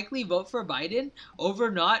than likely vote for Biden over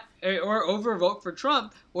vote for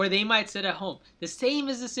Trump, or they might sit at home. The same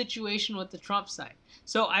is the situation with the Trump side.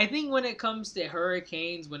 So I think when it comes to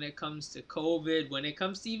hurricanes, when it comes to COVID, when it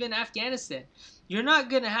comes to even Afghanistan, you're not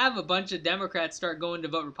going to have a bunch of Democrats start going to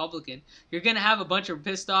vote Republican. You're going to have a bunch of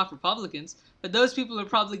pissed off Republicans, but those people are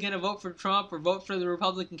probably going to vote for Trump or vote for the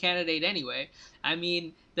Republican candidate anyway. I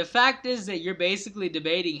mean, the fact is that you're basically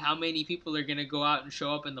debating how many people are going to go out and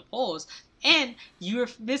show up in the polls, and you're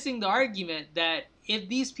missing the argument that if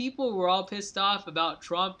these people were all pissed off about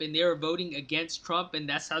Trump and they were voting against Trump and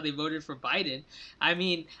that's how they voted for Biden, I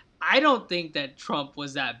mean, I don't think that Trump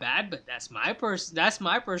was that bad, but that's my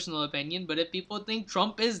personal opinion. But if people think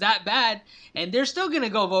Trump is that bad, and they're still going to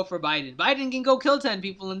go vote for Biden, Biden can go kill 10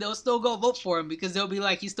 people and they'll still go vote for him because they'll be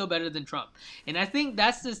like, he's still better than Trump. And I think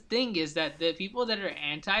that's the thing, is that the people that are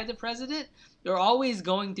anti the president, they're always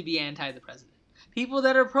going to be anti the president. People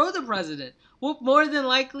that are pro the president will more than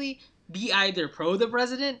likely be either pro the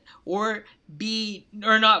president or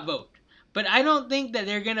not vote. But I don't think that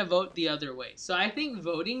they're going to vote the other way. So I think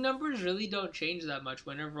voting numbers really don't change that much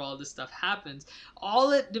whenever all this stuff happens.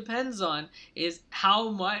 All it depends on is how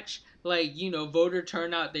much, voter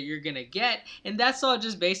turnout that you're going to get. And that's all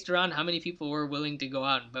just based around how many people were willing to go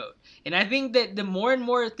out and vote. And I think that the more and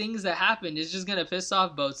more things that happen is just going to piss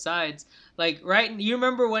off both sides. You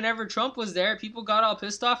remember whenever Trump was there, people got all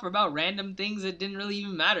pissed off about random things that didn't really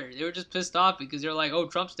even matter. They were just pissed off because they're like, oh,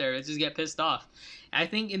 Trump's there, let's just get pissed off. I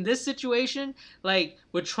think in this situation,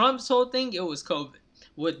 with Trump's whole thing, it was COVID.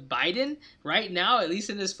 With Biden, right now, at least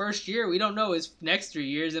in his first year, we don't know his next 3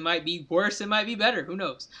 years. It might be worse, it might be better, who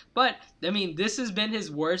knows? But, I mean, this has been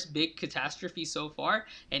his worst big catastrophe so far,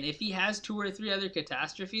 and if he has 2 or 3 other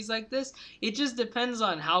catastrophes like this, it just depends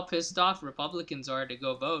on how pissed off Republicans are to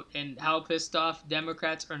go vote, and how pissed off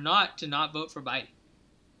Democrats are not to not vote for Biden.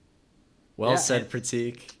 Well Yeah, said, and-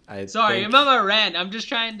 Pratik. Sorry, I'm on my rant. I'm just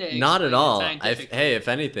trying to. Not at explain all. it scientifically. Hey, if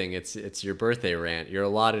anything, it's your birthday rant. You're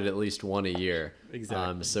allotted at least one a year.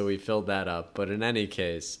 Exactly. So we filled that up. But in any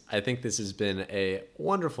case, I think this has been a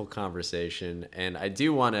wonderful conversation, and I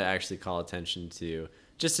do want to actually call attention to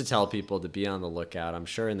just to tell people to be on the lookout. I'm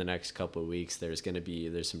sure in the next couple of weeks there's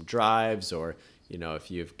some drives, or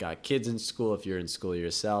if you've got kids in school, if you're in school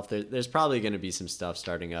yourself, there's probably going to be some stuff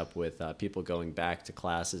starting up with people going back to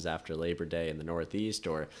classes after Labor Day in the Northeast,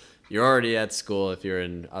 or you're already at school if you're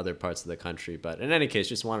in other parts of the country. But in any case,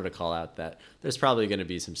 just wanted to call out that there's probably going to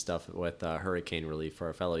be some stuff with hurricane relief for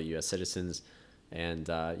our fellow U.S. citizens. And,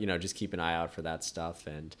 just keep an eye out for that stuff.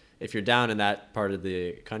 And if you're down in that part of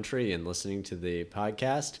the country and listening to the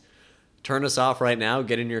podcast, turn us off right now,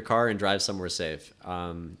 get in your car, and drive somewhere safe.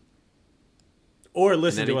 Or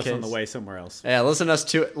listen to us case, on the way somewhere else. Yeah, listen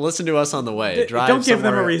to us on the way. Drive Don't give them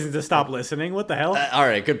somewhere. a reason to stop listening. What the hell? All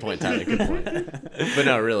right, good point, Tyler. Good point. But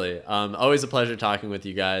no, really, always a pleasure talking with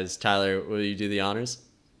you guys. Tyler, will you do the honors?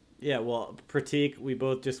 Yeah, well, Pratik, we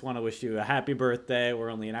both just want to wish you a happy birthday.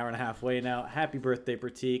 We're only an hour and a half away now. Happy birthday,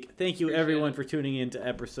 Pratik. Thank you, everyone, for tuning in to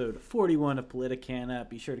episode 41 of Politicana.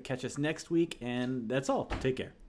 Be sure to catch us next week, and that's all. Take care.